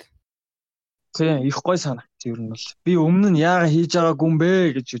шүү дээ. Тий, их гоё санагт ер нь бол. Би өмнө нь яага хийж байгаагүй юм бэ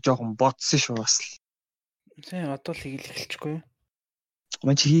гэж жоохон бодсон шүү бас л. Тий, одоо л хийх эхэлчихгүй юу?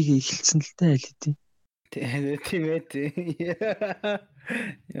 Мань чи хийгээ эхэлсэн л дээ аль хэдийн. Тийм ээ.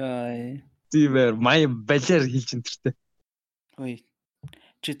 Яа. Тийм май балер хийж энтертэй. Ой.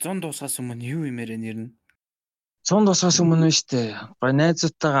 Чи 100 дуусгаас өмнө юу юмэрэ нэрнэ? 100 дуусгаас өмнө шүү дээ. Гой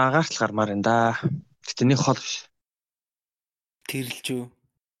найзуудтайгаа агаарт л гармаар энэ да. Гэтэ нэг хол биш. Тэрэлж юу?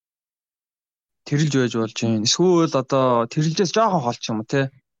 Тэрэлж байж болж юм. Эсвэл одоо тэрэлжээс жоохон холч юм уу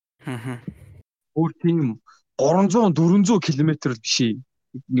те? Өөр тийм 300 400 км л биш ээ.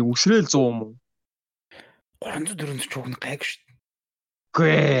 Нэг үсрээл 100 юм уу? 300 400 чугна гайг шүү дээ. Гүй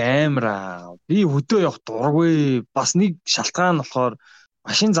амираа. Би хөдөө явах дургүй. Бас нэг шалтгаан болохоор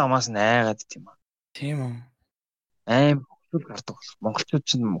машин замаас нь айгаад тийм аа. Тийм үү. Аим хөдөө гардаг бол. Монголчууд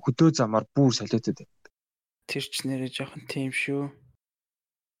ч хөдөө замаар бүр солиотой. Тэр ч нэрээ жоохон тийм шүү.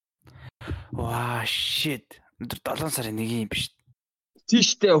 Ваа shit. Өндөр 7 сарын 1 юм биш.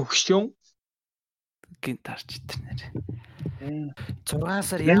 Тийштэй өгч юм. Гинт тарч тэр нэрээ. 6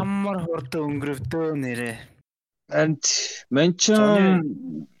 сар ямар хурдан өнгөрөвдөө нэрээ. And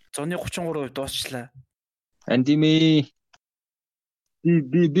mention зуны 33% дуусчлаа. Андими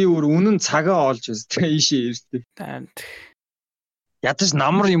Би өөр үнэн цагаа олж байна. Тэгээ ийшээ ирсэн. Танд Ядаж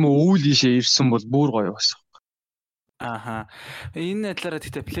намар юм уу өвөл ийшээ ирсэн бол бүр гоё байсан. ааха. Энэ талаараа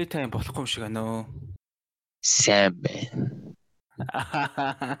тэгтээ playtime болохгүй юм шиг байна өө. Сайн байна.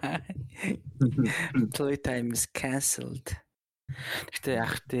 Playtime is cancelled. Гэтэ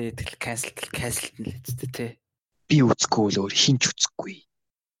яах вэ? Тэгэл cancel нь л хэвчээ те. Би үзэхгүй л өөр хинч үзэхгүй.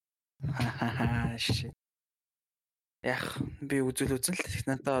 Shit. Яах би үзэл үзэн л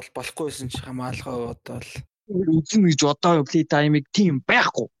надад бол болохгүйсэн ч хамаалгаа одоо л Үзэн гэж одоо playtime-ыг тийм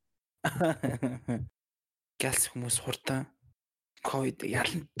байхгүй. гэлс хүмүүс хурдан ковид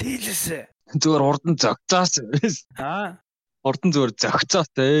ялан дээлээсэ. Зүгээр урдан зөгцөөс. Урдан зүгээр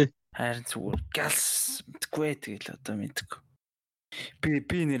зөгцөөтэй. Харин зүгээр гэлс мэдгүй тэгэл одоо мэдгүй.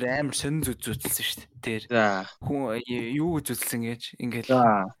 Би нэр амар сонин зүтсэн шүү дээ. Тэр хүн юу гэж үзсэн гэж ингээл.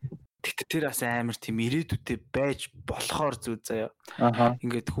 Тэгтээ тэр бас амар тийм ирээдүйдээ байж болохоор зү заяа.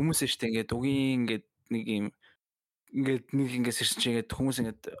 Ингээд хүмүүс шүү дээ ингээд угийн ингээд нэг юм ингээд сэрсэн чинь ингээд хүмүүс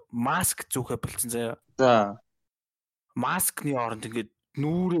ингээд маск зүүхэ болцсон заяа. Маскны оронд ингээд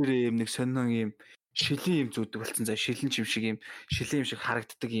нүүрээрээ юм нэг сонин юм шилийн юм зүүдэг болцсон заяа. Шилэн юм шиг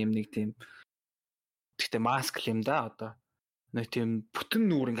харагддаг юм нэг тийм. Тэгтээ маск юм да одоо. Нэг тийм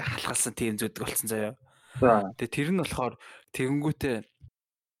бүтэн нүүр ингээ халахсан тийм зүүдэг болцсон заяа. Тэгээ тэр нь болохоор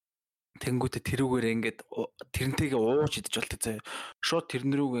тэгэнгүүтээ тэрүүгээр ингээд тэрнтэйгээ ууж идэж болдог заяа. Шууд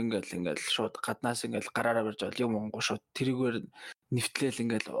тэрнрүүг ингээл шууд гаднаас ингээл гараараа барьж бол юм онгоо шууд тэрүүгээр нэвтлээл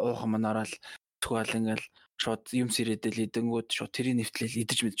ингээл уух манаараа л тэгвэл ингээл шууд юм сэрээдэл идэнгүүд шууд тэрийг нэвтлээл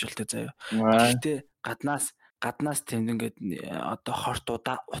идэж мэдэж болдог заяа. Гэхдээ гаднаас тийм ингээд одоо хорт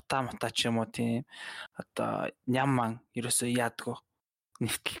утаа мутаа ч юм уу тийм одоо нямман ерөөсөө яадгүй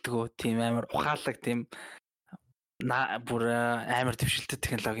нэвтэлдэггүй тийм амар ухаалаг тийм бүр амар дэвшилтэй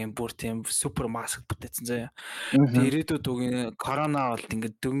технологийн бүр тийм супер маск бүтээсэн заяа. Ирээдүйд үгийн корона бол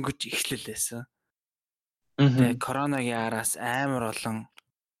ингээд дөнгөж эхлэлээсэн. Тэгээ коронагийн араас амар олон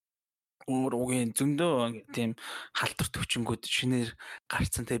үгийн зөндөө тийм халтар төвчнгүүд шинээр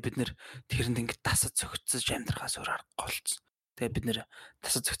гарцсан. Тэгээ бид нэр тэрэнд ингээд тасад зөгцөж амьдрахаас өөр аргагүй болсон. Тэгээ бид нэр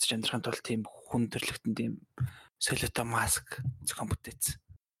тасад зөгцөж амьдрахын тулд тийм хүн төрлөختөн тийм солиотой маск зохион бүтээсэн.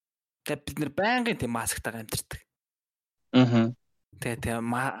 Тэгээ бид нэр байнгын тийм масктайгаа амьдэрдэг. Тэгээ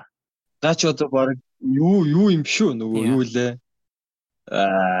наа чи одоо баг юу юм шүү нөгөө юу лээ.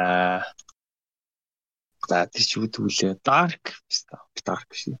 За тэр чи үтгүүлээ. Dark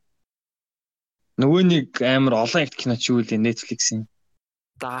шүү. Нөгөө нэг амар олон ихт кино чи юу лээ Netflix-ийн.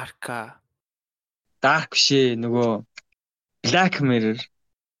 Dark шээ нөгөө Black Mirror.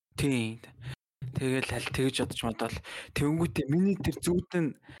 Тийм. Тэгэл аль тэгж бодож модол тэнгүүтээ миний тэр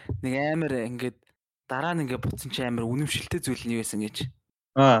зүудэн нэг амар ингээд дараа нь ингээд буцсан чи амар үнэмшилтэй зүйл нь юу байсан гэж.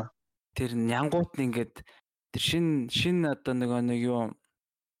 Тэр нянгууд нь ингээд тэр шин одоо нэг юу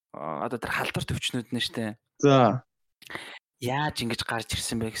одоо тэр халдвар төвчнүүд нь штэ. За. Яаж ингэж гарч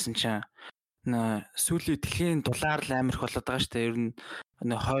ирсэн бэ гэсэн чинь сүүлийн дэлхийн дулаар л амар их болоод байгаа штэ. Ер нь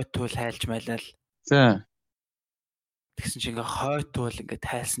хойд туул хайлж майлал. За. Тэгсэн чинь ингээд хойд туул ингээд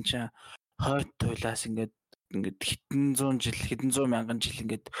тайлсан чинь хойд туйлаас ингээд хэдэн зуун мянган жил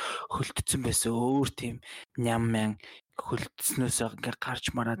ингээд хөлтцсөн байсан өөр тийм ням хөлтснөөс ингээд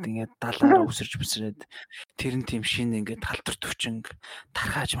гарч мараад ингээд далаараа өсөрж бүсрээд тэр нь тийм шинэ ингээд халтар төвчнг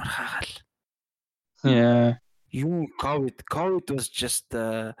тархааж мархаагаал. Юу COVID was just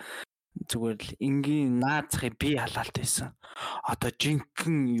зүгээр л энгийн наацхыг би халаалт байсан. Одоо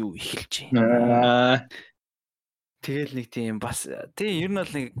жинхэнэ юу эхэлж байна. Тэгэл нэг тийм бас тийм ер нь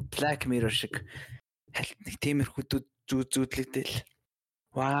бол нэг Black Mirror шиг нэг тиймэрхүү зүүдлэгдэл.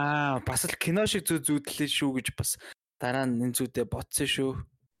 Вау, бас л кино шиг зүүдлээ шүү гэж бас дараа нь энэ зүйдээ ботсон шүү.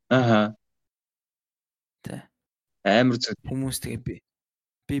 Тэ. Амар зүү. Хүмүүс тэгээ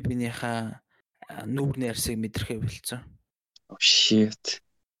би бинийхээ нүүрний арсыг мэдрэхээ болцсон. Oh shit.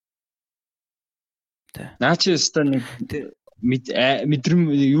 Тэ. Наачи өстө нэг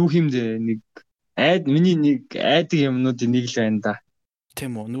мэдрэм юу хиймдэ нэг миний нэг айдаг юмнуудын нэг л байна да.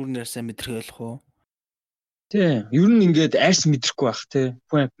 Тийм үү, нүүрний арсаа мэдрэхээ болох уу? Тий. Ер нь ингээд арьс мэдрэхгүй байх тий.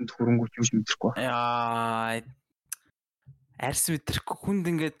 Хүн амьтанд хөрөнгөж юуш мэдрэхгүй байх. Арьс мэдрэхгүй хүнд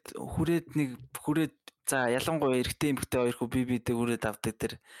ингээд хүрээд за ялангуяа эрэгтэй эмэгтэй хоёр хөө бибидээ хүрээд авдаг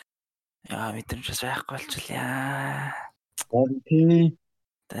тэр мэдрэмж бас байхгүй болчихлаа. Тий.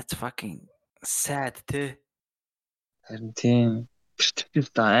 That's fucking sad тий. Харин тийм.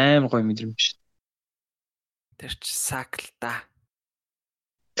 Тэр аим гоё мэдрэмж. Тэр ч сакл та.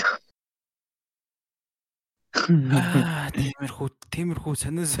 Тиймэрхүү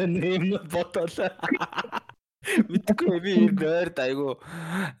сонин юм бодоолаа. Мэдгүй би нойрд айгу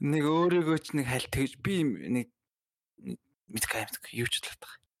нэг өөрийгөө ч нэг хальт тэгж би нэг мэдгүй юу ч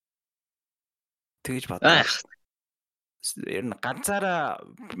бодлоо. Тэгэж бодлоо. Ер нь ганцаараа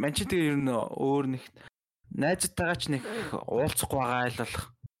манчи дээр ер нь өөр нэг найзтайгаа ч нэг уулзахгүй байгаа айл болох.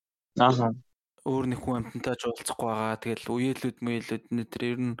 Ааха. Өөр нэг хүн амтантай ч уулзахгүй байгаа. Тэгэл үеэлүүд нэтэр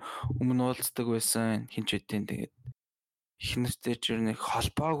ер нь өмнө уулздаг байсан хин ч үтэн тэгээд ихнэртэй ч ер нь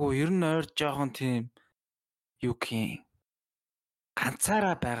холбоогүй ер нь ойр жоохон тийм юу гэх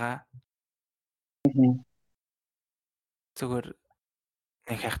ганцаараа байгаа. Зүгээр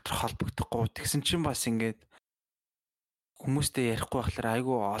нэг хайхтар холбогдохгүй. Тэгсэн чинь бас ингээд хүмүүстэй ярихгүй байхлаар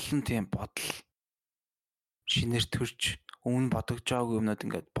айгүй олон тийм бодол шинээр төрж өмнө бодогдож байгаагүй юмнууд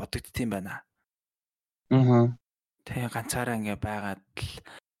ингээд бодогдтiin байна. Тэгээ ганцаараа ингээд байгаад л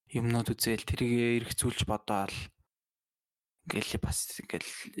юмнууд үзэл тэргээ эргцүүлж бодоол ингээл бас ингээл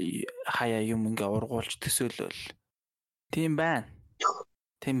хаяа юм ингээ ургуулж төсөөлөл. Тийм байна.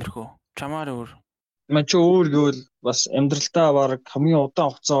 Тиймэрхүү. Чамаар өөр. Ман ч өөр гэвэл бас амьдралдаа баг хамгийн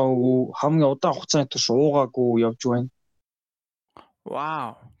удаан хугацааны турш уугаагүй явж байна.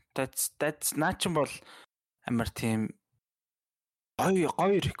 Wow. That's наачин бол амар тийм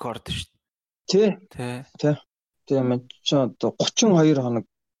гоё рекорд шүү дээ. Тий. Тэгээ ман ч одоо 32 хоног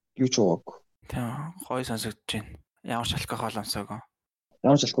юу ч уугаагүй. Тий. Гоё сонсогдож байна. Ямар ч алкогол амсаагүй.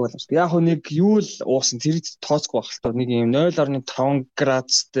 Яг хөө нэг юу л уусан тэр тооцгүй байх л та нэг юм 0.5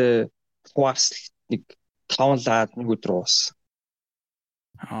 градустай хуарс нэг 5 лаад нэг өдөр уусан.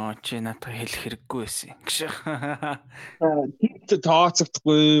 Чи надад хэлэх хэрэггүй байсан. Тэг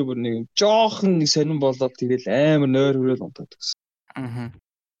тооцохдохгүй бүр нэг жоохон нэг сонирн болоод тэгэл амар нойр хүрэл унтаад гэсэн.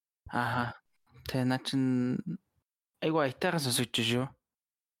 Ааха. Тэ наа чин айгу айтайхан сонсогдож шүү.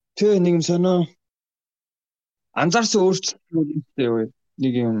 Тэ нэг юм сонио анзаарсан өөрчлөлтүүд юу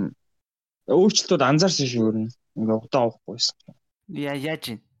нэг юм өөрчлөлтүүд анзаарсан шүү ер нь. Ингээ удаан уухгүй байсан. Яаж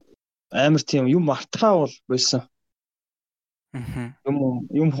юм? Амар тийм юм мартаа бол байсан.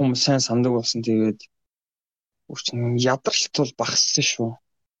 Юм хүмүүс сайн сандаг болсон тэгээд өөрчлөн ядралт бол багассан шүү.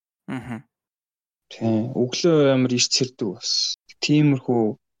 Тийм өглөө амар ирц хэрдэг бас. Тиймэрхүү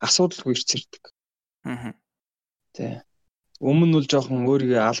асуудалгүй ирц хэрдэг. Тийм. Өмнө нь бол жоохон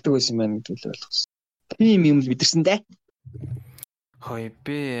өөрийгөө алдаг байсан байна гэдэг л ойлгосон. Тийм юм л мэдэрсэн дээ. Хой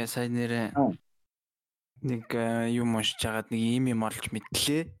би сайн нэрээ нэг юм уншиж хагаад нэг юм олж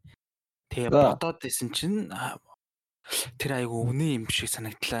мэдлээ. Тэгээ бодоод исэн чинь тэр айгу үнэн юм шиг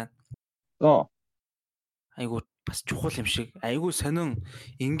санагдлаа. Айгу бас чухал юм шиг. Айгу сонин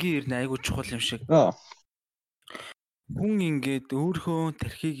энгийн ирнэ айгу чухал юм шиг. Хүн ингээд өөрхөн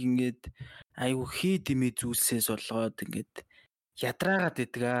тархийг ингээд айгу хий дэмий зүйлсээс болгоод ингээд ядраагаад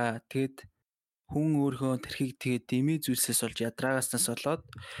идэг. Тэгэд хүн өөрхөн тархийг тэгээд дэмий зүйлсээс болж ядраагаснаас болоод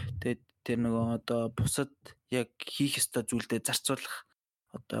тэгээд тэр нөгөө одоо бусад яг хийх ёстой зүйлдээ зарцуулах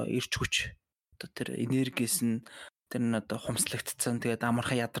одоо эрч хүч одоо тэр энергиэс нь тэр нь одоо хумслагдсан тэгээд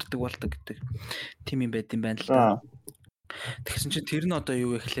амархан ядардаг болдог гэдэг тийм юм байд юм байна л да. Тэгсэн чинь тэр нь одоо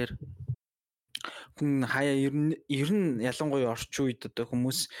юу вэ гэхээр хүн хаяа ер нь ялангуяа орчин үед одоо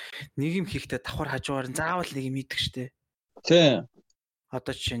хүмүүс нэг юм хийхдээ давхар хажуугаар нь заавал нэг юм хийдэг штэ. Тий.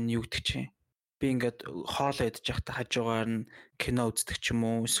 Одоо чинь юу гэдэг чинь би ингээд хоолоо идэж байхдаа хажуугаар нь кино үздэг ч юм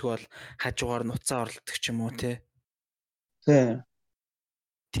уу эсвэл хажуугаар нь уцаа орлдог ч юм уу тий.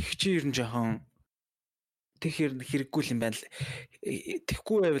 Тэг чи ер нь жоохон тэр хэрэггүй юм байна л.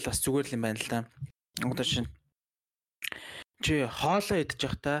 Тэгхгүй байвал бас зүгээр л юм байна л да. Одоо чи хоолоо идэж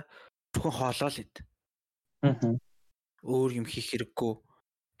байхдаа зөвхөн хоолоо л ид. Өөр юм хийх хэрэггүй.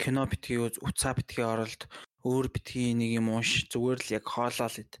 Кино битгий уцаа битгий оролт, өөр битгий нэг юм унш зүгээр л яг хоолоо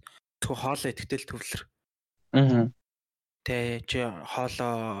л ид. Зөвхөн хоолоо идэхтэй л төвлөр. Тэ чи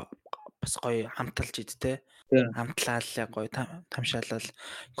хоолоо бас гоё хамталж идтэй. Хамтлал гоё тамшаалал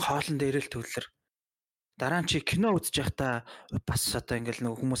хоолн дээр л төвлөр. Дараа нь чи кино үзэж байхдаа бас одоо ингээл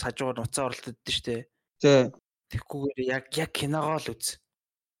нэг хүмүүс хажуугаар уцаа оролт иддэг штэ. Тэгхгүйгээр яг киногоо л үз.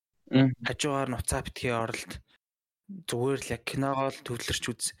 Хажуугаар нь уцаа битгий оролт зүгээр л яг киногоо л төвлөрч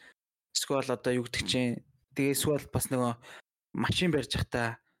үз. Эсвэл одоо юу гэдэг чинь тэгээ эсвэл бас нөгөө машин барьж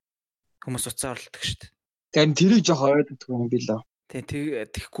байхдаа хүмүүс уцаа оролдог штэ. Тэгэхээр тэрийг жоох ойлгодог юм билээ.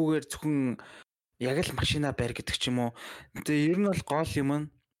 Тэгхгүйгээр зөвхөн яг л машина барь гэдэг ч юм уу. Тэгээ ер нь бол гол юм нь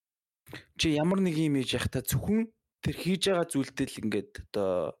чи ямар нэг юм хийж явахдаа зөвхөн тэр хийж байгаа зүйлдээ л ингээд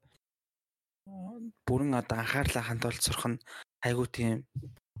одоо бүрэн одоо анхаарлаа хандуулж сурах нь айгуу тийм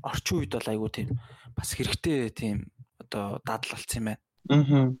орчин үед бол айгуу тийм бас хэрэгтэй тийм одоо дадал болсон юм байна.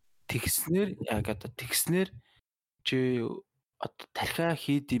 Тэгснэр чи одоо тархиа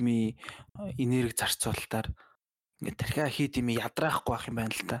хий дими энерги зарцуулалтаар ингээд тархиа хий дими ядраахгүй байх юм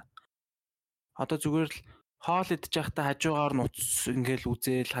байна л да. Одоо зүгээр л хоол идчих байхдаа хажуугаар нь уц ингээл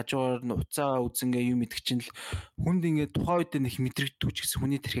үзээл хажуугаар нь уцаа үзэнгээ юм идэх чинь л хүнд ингээд тухайн үед нэг мэдрэгддэг ч гэсэн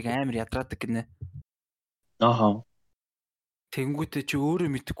хүний тэрхийг амар ядраадаг гинэ. Аха. Тэнгүүтээ чи өөрөө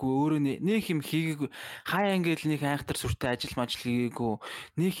мэдхгүй өөрөө нэг юм хийгээгүй хаяа ингээл нэг айхтар сүртэй ажил мажил хийгээгүй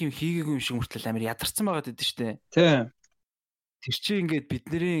нэг юм хийгээгүй юм шиг мөртлөө амар ядарсан байгаад байдсан шүү дээ. Тийм. Тэр чи ингээд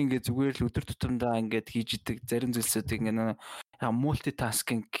бидний ингээд зүгээр л өдөр тутамдаа ингээд хийж идэг зарим зүйлсүүдийг ингээд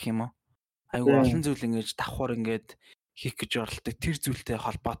мультитаскинг гэх юм уу? Айгу олон зүйл ингэж давхар ингээд хийх гэж оролдог тэр зүйлтэй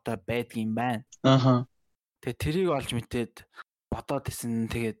холбоотой байдгийм байна. Аха. Тэгээ тэрийг олж мэдээд бодоод исэн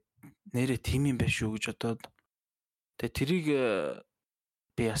тэгээд нэрээ тийм юм байна шүү гэж бодоод тэгээ тэрийг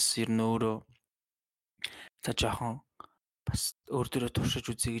би бас ер нь өөрөө за жоохон бас өөр дөрөө туршиж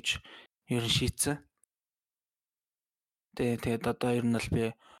үзье гэж ер нь шийдсэн. Тэгээд одоо ер нь л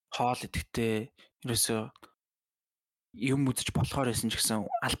би хоол идэхдээ ерөөсөө юм үзэж болохоор байсан ч гэсэн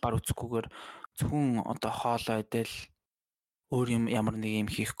албаар үзэхгүйгээр зөвхөн одоо хоолоо идэл өөр юм ямар нэг юм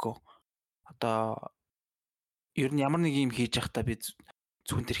хийхгүй одоо ер нь ямар нэг юм хийж байхдаа би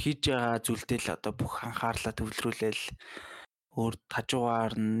зөвхөн тэр хийж байгаа зүйлдээ л одоо бүх анхаарлаа төвлөрүүлээл өөр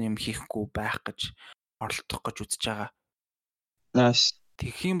хажуугаар нь юм хийхгүй байх гэж оролдох гэж үзэж байгаа. Nice.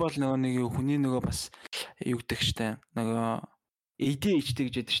 Тэгэх юм бол нөгөө нэг хүний нөгөө бас юу гэдэг штэ нөгөө ADHD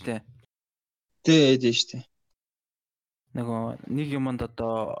гэж яддаг штэ. Тэ ADHD. Нөгөө нэг юмд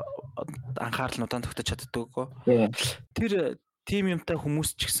одоо анхаарал нь удаан тогтож чаддаггүй. Тэр тим юмтай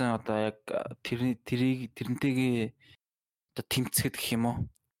хүмүүс ч гэсэн одоо яг тэрнтэйгээ одоо тэмцэхэд гэх юм уу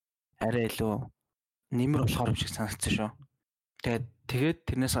арай илүү нэмэр болохоор юм шиг санагдсан шүү. Тэгээд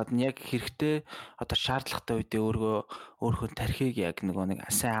тэрнээс гадна яг хэрэгтэй одоо шаардлагатай үедээ өөрийнхөө тархийг яг нөгөө нэг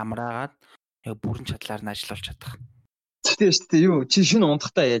сайн амраагаад яг бүрэн чадлаар нь ажиллуулж чадах. Тэгтээ шүү дээ юу чи шинэ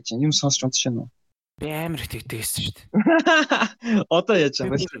унтахтаа яаж юм сонсч унтаж байна уу? Би амар их тэгтэйсэн шүү дээ. Одоо яаж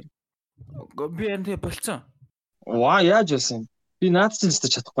байгаа вэ? Би энэ тэг болцсон. Ваа яаж байсан? Би наад чинь ч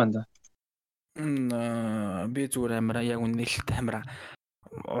чадахгүй байна да. Би зүгээр амар яг үнэлэлт амар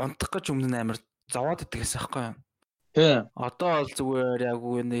унтах гэж өмнө нь амар зовоод идэгээс аахгүй юу? Тий. Одоо бол зүгээр яг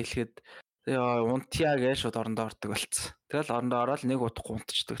үнэ хэлэхэд унтъя гэж шууд орондоо ордог болцсон. Тэгэл орондоо ороод нэг удахгүй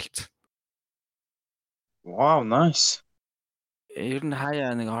унтчихдаг болцсон. Wow, nice. Ер нь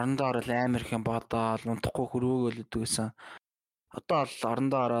хаяа нэг орондоо орол амар их юм бодоол унтахгүй хөрөөгөл идэгсэн. Одоо бол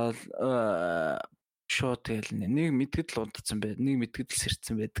орондоо ороод шууд тэгэл нэг мэдгэд л унтцсан байд. Нэг мэдгэд л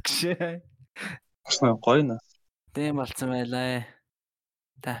сэрцсэн байдаг шээ. Гоё наа. Тийм болцсон байлаа.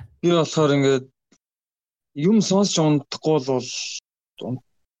 Та. Би болохоор ингээд юм сонсч унтахгүй бол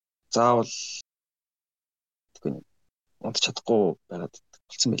заавал унтч чадахгүй байгаад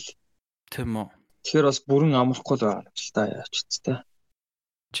болцсон байл. Тийм үү. Тэгэхээр бас бүрэн амрахгүй л байгаа л та яач үстэй.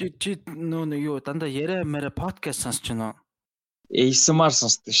 Чи нөө нэг юу дандаа яриа мэрэ подкаст сонсч байна уу? ASMR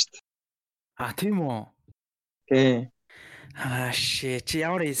сонсдог шүү дээ. А тийм үү? Тий. Shit. Чи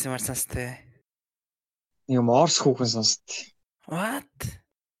ямар ASMR сонсдог? Нэг Морс хүүхэн сонсдог. What?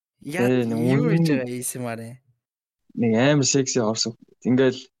 Яа юу гэж байгаа ASMR? Нэг амар секси Орс хүүхэн.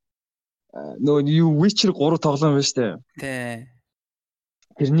 Ингээл нөгөө юу Witcher 3 тоглоом байна шүү дээ. Тий.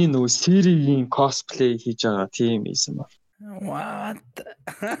 Тэрний нөгөө серигийн косплей хийж байгаа тийм ASMR. What?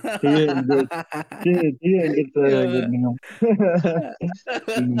 Тэгээд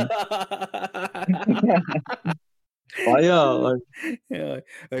Аяа.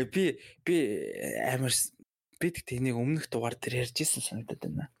 Би амар би тэнийг өмнөх дугаар дээр ярьжсэн санагдаад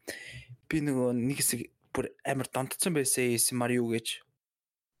байна. Би нөгөө нэг хэсэг бүр амар донтцсон байсан ASMR юу гэж.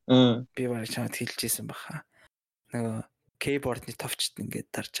 Би бараг чамд хэлжсэн баха. Нөгөө кейбордны товчт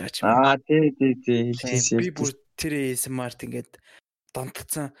ингээд дарж байгаа ч юм. Тий. Би бүр тэр ASMR ингээд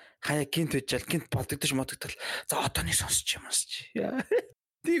донтцсон хаяа гинт байжал гинт бодогдож модогдол. За одоо нэг сонсч юм асч.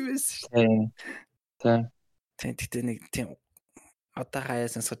 Тиймээс. Тий. Тэгтээ нэг тийм одоо хаяа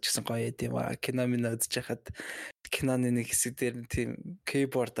сонсож гисэн гоё юм аа. Кино минь үзэж хахад киноны нэг хэсэг дээр тийм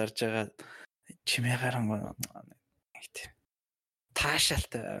кейборд дарж байгаа чимээ гарангуй тийм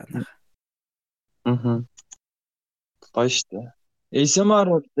таашаалтай байна. Гоё штэ. ASMR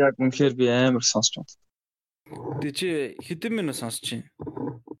бол яг үнэхээр би амар сонсч байна. Тэг чи хэдэн минут сонсож байна?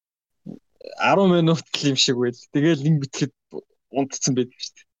 10 минут л юм шиг байл. Тэгэл нэг битгэд унтцсан байдаг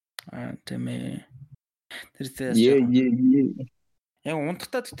штэ. Тийм ээ. Тэр яг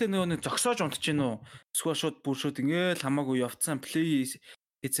унтахтаа тэгтээ нэг зогсоож унтж гин үү? Эсвэл шууд бүр шууд ингээл хамаагүй явцсан плей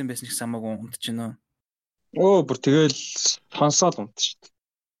хийсэн байсан ч хамаагүй унтж гин үү? Бүр тэгэл сонсоод унт штэ.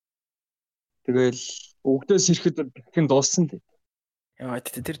 Тэгэл өгдөөс ирэхэд битгэн дууссан дээ. Яа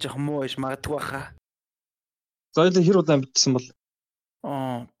тэр жоохон муу иш магадгүй баха. Зоёлоо хэр удаан битсэн бол?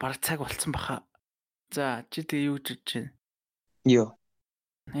 Бараг цаг болцсон баха. За чи тэгээ юу гэж байна? Йоо.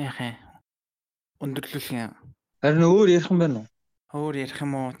 Яхаа. өндөрлүүлэх юм. Харин өөр ярих юм байна уу? Өөр ярих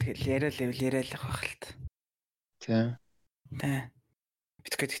юм уу? Тэгэл яриа л байх л та. Тийм. Тэ.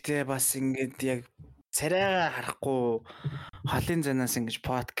 Гэтээ бас ингээд яг царайгаа харахгүй холын занаас ингэж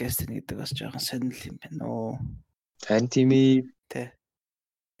подкаст гэдэг бас жоохон сонирхол юм байна оо. Харин тийм ээ. Тэ.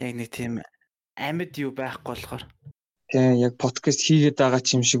 Яг нэг тийм амьд юу байхгүй болохоор. Тийм яг подкаст хийгээд байгаа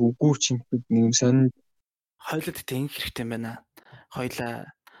ч юм шиг үгүй ч юм нэг юм сонир. Хойлоод тэнх хэрэгтэй юм байна. Хойлоо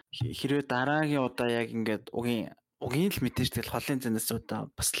хэрвээ дараагийн удаа яг ингээд угийн л мэдээж тэгэл холын занаас удаа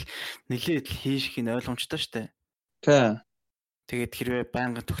бас л нэлээд хийх нь ойлгомжтой штэ. Тийм. Тэгээд хэрвээ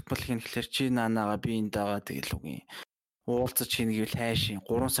байнгын тогтмол хийн гэхэлэр чи наанаага би энд байгаа тэгэл үгийн уулзаж хийнэ гэвэл хайшин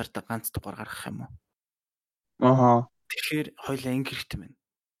 3 сард ганц дугаар гаргах юм уу? Аха. Тэгэхээр хоёлаа ингэ хэрэгтэй байна.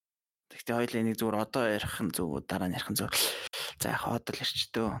 Гэхдээ хоёлаа энийг зүгээр одоо ярих нь зөв дараа нь ярих нь зөв. За яг одоо л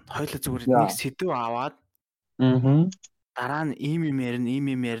ярьчдөө. Хоёлаа зүгээр нэг сэдв аваад дараа нь ийм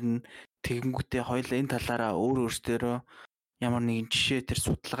ярина тэгэнгүүтээ хоёлаа энэ талаараа өөрсдөө ямар нэгэн жишээ тэр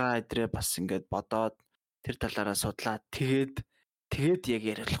судалгаа эдрээ бас ингээд бодоод тэр талаараа судлаад тэгээд яг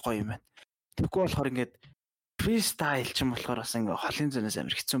ярих гоё юм байна. Тэгэхгүй болохоор ингээд фристайл ч юм болохоор бас ингээд холын зөнөөс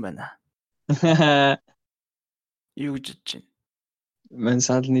амар хэцүү байна. Юу гэж бодож байна? Мэн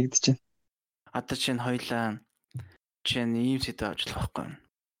сал нэгдэж байна. Одоо чинь хоёлаа чинь ийм сэдв авч болох байхгүй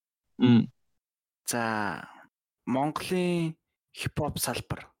юу? За Монголын хипхоп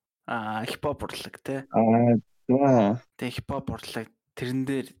салбар. Хипхоп урлаг тий. Тэгээ хипхоп урлаг тэрэн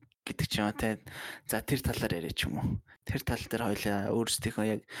дээр гэдэг ч юм уу тий. За тэр талаар яриач юм уу? Тэр тал дээр хоёлаа өөрсдийнхөө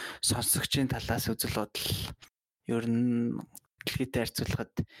яг сонсогчийн талаас үзэл бодол ер нь дэлхийдээ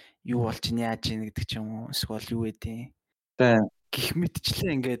харьцуулахад юу болж яаж ийн гэдэг ч юм уу эсвэл юу гэдэг. Тий. Гэх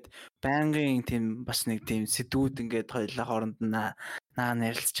мэтчлээ ингээд байнгын тийм бас нэг тийм сэдвүүд ингээд хоёлаа хооронд наа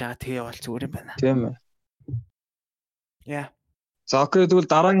ярилцж байгаа тэгээ бол зүгээр юм байна. Тийм ээ. Яа. За окей тэгвэл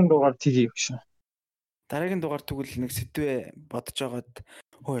дараагийн дугаар тгий шүү. Дараагийн дугаар тэгвэл нэг сэдвээ бодож байгаад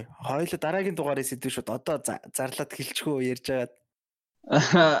хөөе хоёлаа дараагийн дугаарыг сэдв шүүд одоо зарлаад хэлчихөө ярьж байгаад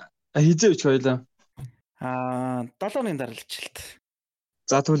хизээвч хоёлаа 7 өдрийн дараа л жилт.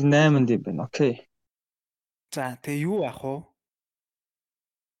 За тэгвэл 8-нд юм байна. Окей. За тэгээ юу аах вэ?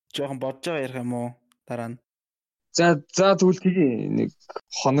 Жохон бодож байгаа ярих юм уу дараа нь? За тэгвэл тгий нэг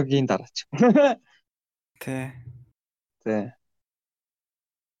хоногийн дараач. Тэ.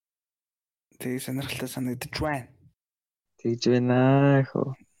 Тэгээ сонирхолтой санагдаж байна. Тэгж байна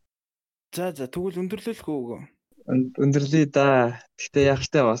хөө. За тэгвэл өндөрлөх үү? Өндөрлөе да. Гэтэ яах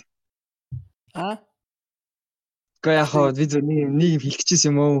вэ бол? Гэхдээ яг хоо бид нэг юм хэлэх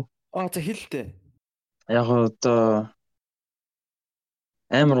гэжсэн юм уу? За хэлтэ. Яг одоо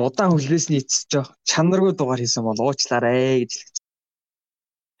амар удаан хүлээсний эцэж жоох чанаргүй дугаар хийсэн бол уучлаарай гэж хэлчихсэн.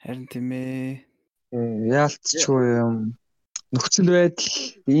 Харин тийм ээ. Яалтчгүй юм. Нөхцөл байдал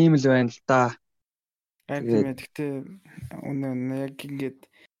ийм л байна л да. Тийм ээ. Гэхдээ үнэ яг ингэж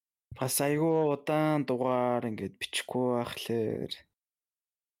бас айгүй удаан дугаар ингэж бичихгүй байхлаэр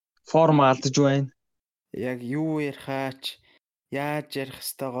форм алдаж байна. Яг юу ярихаач яаж ярих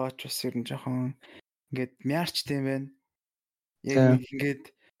хэвтэйгооч бас ер нь жоохон ингэж мяарчтай юм байна. Яг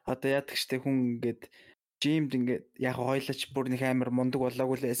ингэж одоо яадаг штэ хүн ингэж жимд ингэж яг хойлооч бүр нэг амар мундаг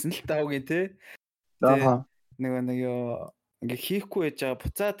болоогүй л байсан л таа үгүй те. Нэг ёо ингэ хийхгүй байж байгаа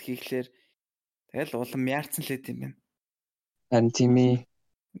буцаад хийхлээр тэгэл улам мяарцсан л хэдэм байна. Харин тийм ээ.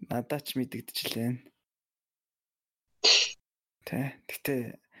 Надад ч мэдэгдчихлээ.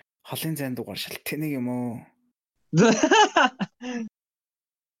 Гэтэ холын зайн дугаар шал тэнэг юм уу?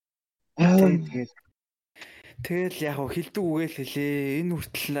 Тэгэл яг хэлдэг үгээл хэлээ. Энэ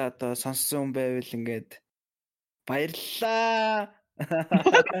хүртэл одоо сонссон хүн байвал ингээд баярлалаа.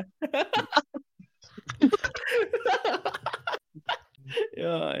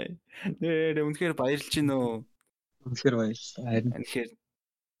 Яа. Нэр үнэхээр баярлж байна уу? Үнэхээр баярлалаа. Үнэхээр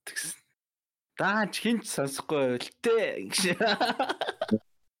даач хинч сонсохгүй байвал тэ.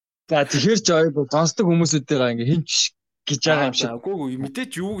 За тэгэхээр ч ойбо сонсдог хүмүүсүүдтэйгээ ингээ хинч гэж байгаа юм шиг. Үгүй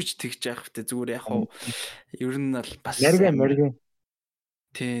мэдээч юу гэж тэгж яах вэ? Зүгээр яг хав ер нь бол бас мэргэн.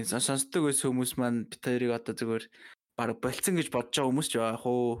 Тий, сонсдог байсан хүмүүс маань бит хоёрыг одоо зүгээр баг болцсон гэж бодож байгаа хүмүүс ч байгаа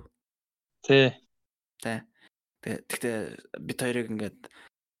хөө. Тий. Тэгтээ бит хоёрын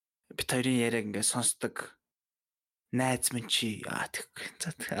яриаг ингээд сонсдог найз минь чи тэггүй.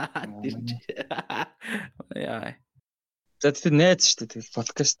 Яа. За тэгэхээр найз шүү дээ. Тэгэл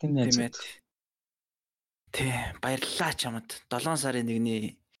подкастын найз. Тий, баярлалаа чамд. 7 сарын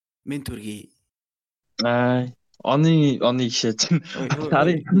 1-ний мент төргий. Оны гişээ.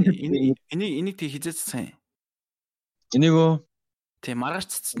 Энийг тий хизээцсэн. Энийг үү? Тий, маргааш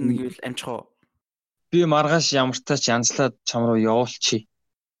цэцэн гэвэл амжих уу? Би маргааш ямар ч тач янзлаад чам руу явуулчих.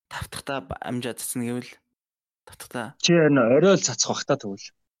 тавтахта амжаа цацна гэвэл тавтахта. Чи орой л цацах бах та тэгвэл.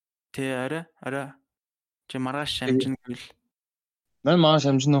 Тэ орой. Чи маргааш амжина гэвэл Мань маш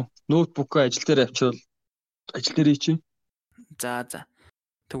амжин уу. Ноутбукаа ажил дээр авчвал ажил дээр чи. за.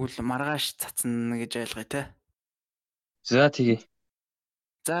 Тэгвэл маргааш цацна гэж ойлгоё те. За тэгье.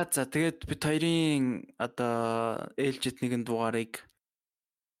 За тэгээд бид хоёрын одоо ээлжид нэгэн дугаарыг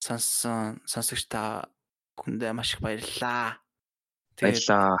сонсогч та хүндээ маш их баярлалаа. Тэгээд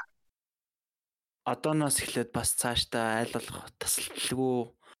Баярлаа. одооноос эхлээд бас цаашдаа айл болох тасалбалгүй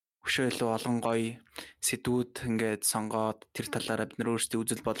өшөө илүү олон гоё сэдвүүд ингээд сонгоод тэр талаараа бид нар өөрсдийн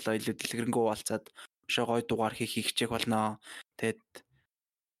үзэл бодлоо илүү дэлгэрэнгүй хуваалцаад өшөө гоё дугаар хийх хичээх болно. Тэгээд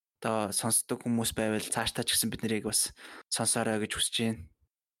одоо сонсдог хүмүүс байвал цаашдаа ч гэсэн бид нарыг бас сонсоорой гэж хүсэж байна.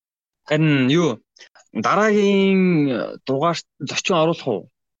 Харин юу дараагийн дугаарт зочин оруулах уу?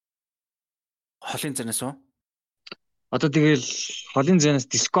 Холын зэнээс үү? Одоо тэгэл холын зэнээс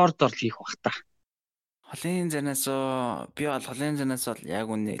Discord-оор хийх бах та. Холын зэнээс би бол холын зэнээс бол яг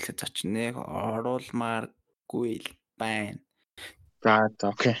үнэ хэлэхэд зочныг оруулмааргүй л байна. За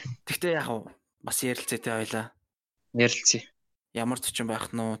окей. Гэхдээ яг бас ярилцээтэй байлаа. Ярилцъя. Ямар зочин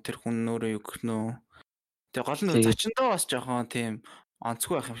байх нь уу? Тэр хүн өөрөө юу гэх нь үү? Тэгээ гол нь зочиндоо бас жоохон тийм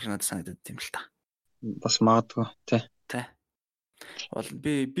онцгүй байх юм шиг надад санагдаад тийм л та. Бас магадгүй тий. Бол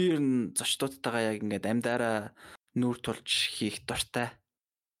би ер нь зочдуудтайгаа яг ингээд амьдаараа нүүр тулж хийх дуртай.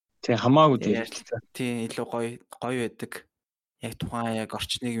 Тий хамаагүй дээ. Тий илүү гоё байдаг. Яг тухайн яг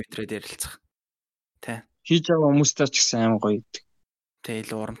орчныг мэдрээд ярилцах. Тий. Хийж байгаа хүмүүстэй ч гэсэн аим гоё байдаг. Тий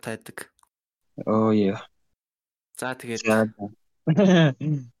илүү урамтай байдаг. Оо яа. За тэгээд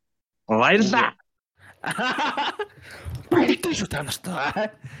баярлаа. Баярлалаа шүү та нартай.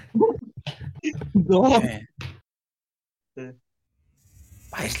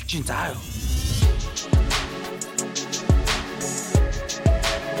 Баярлж чинь заа юу.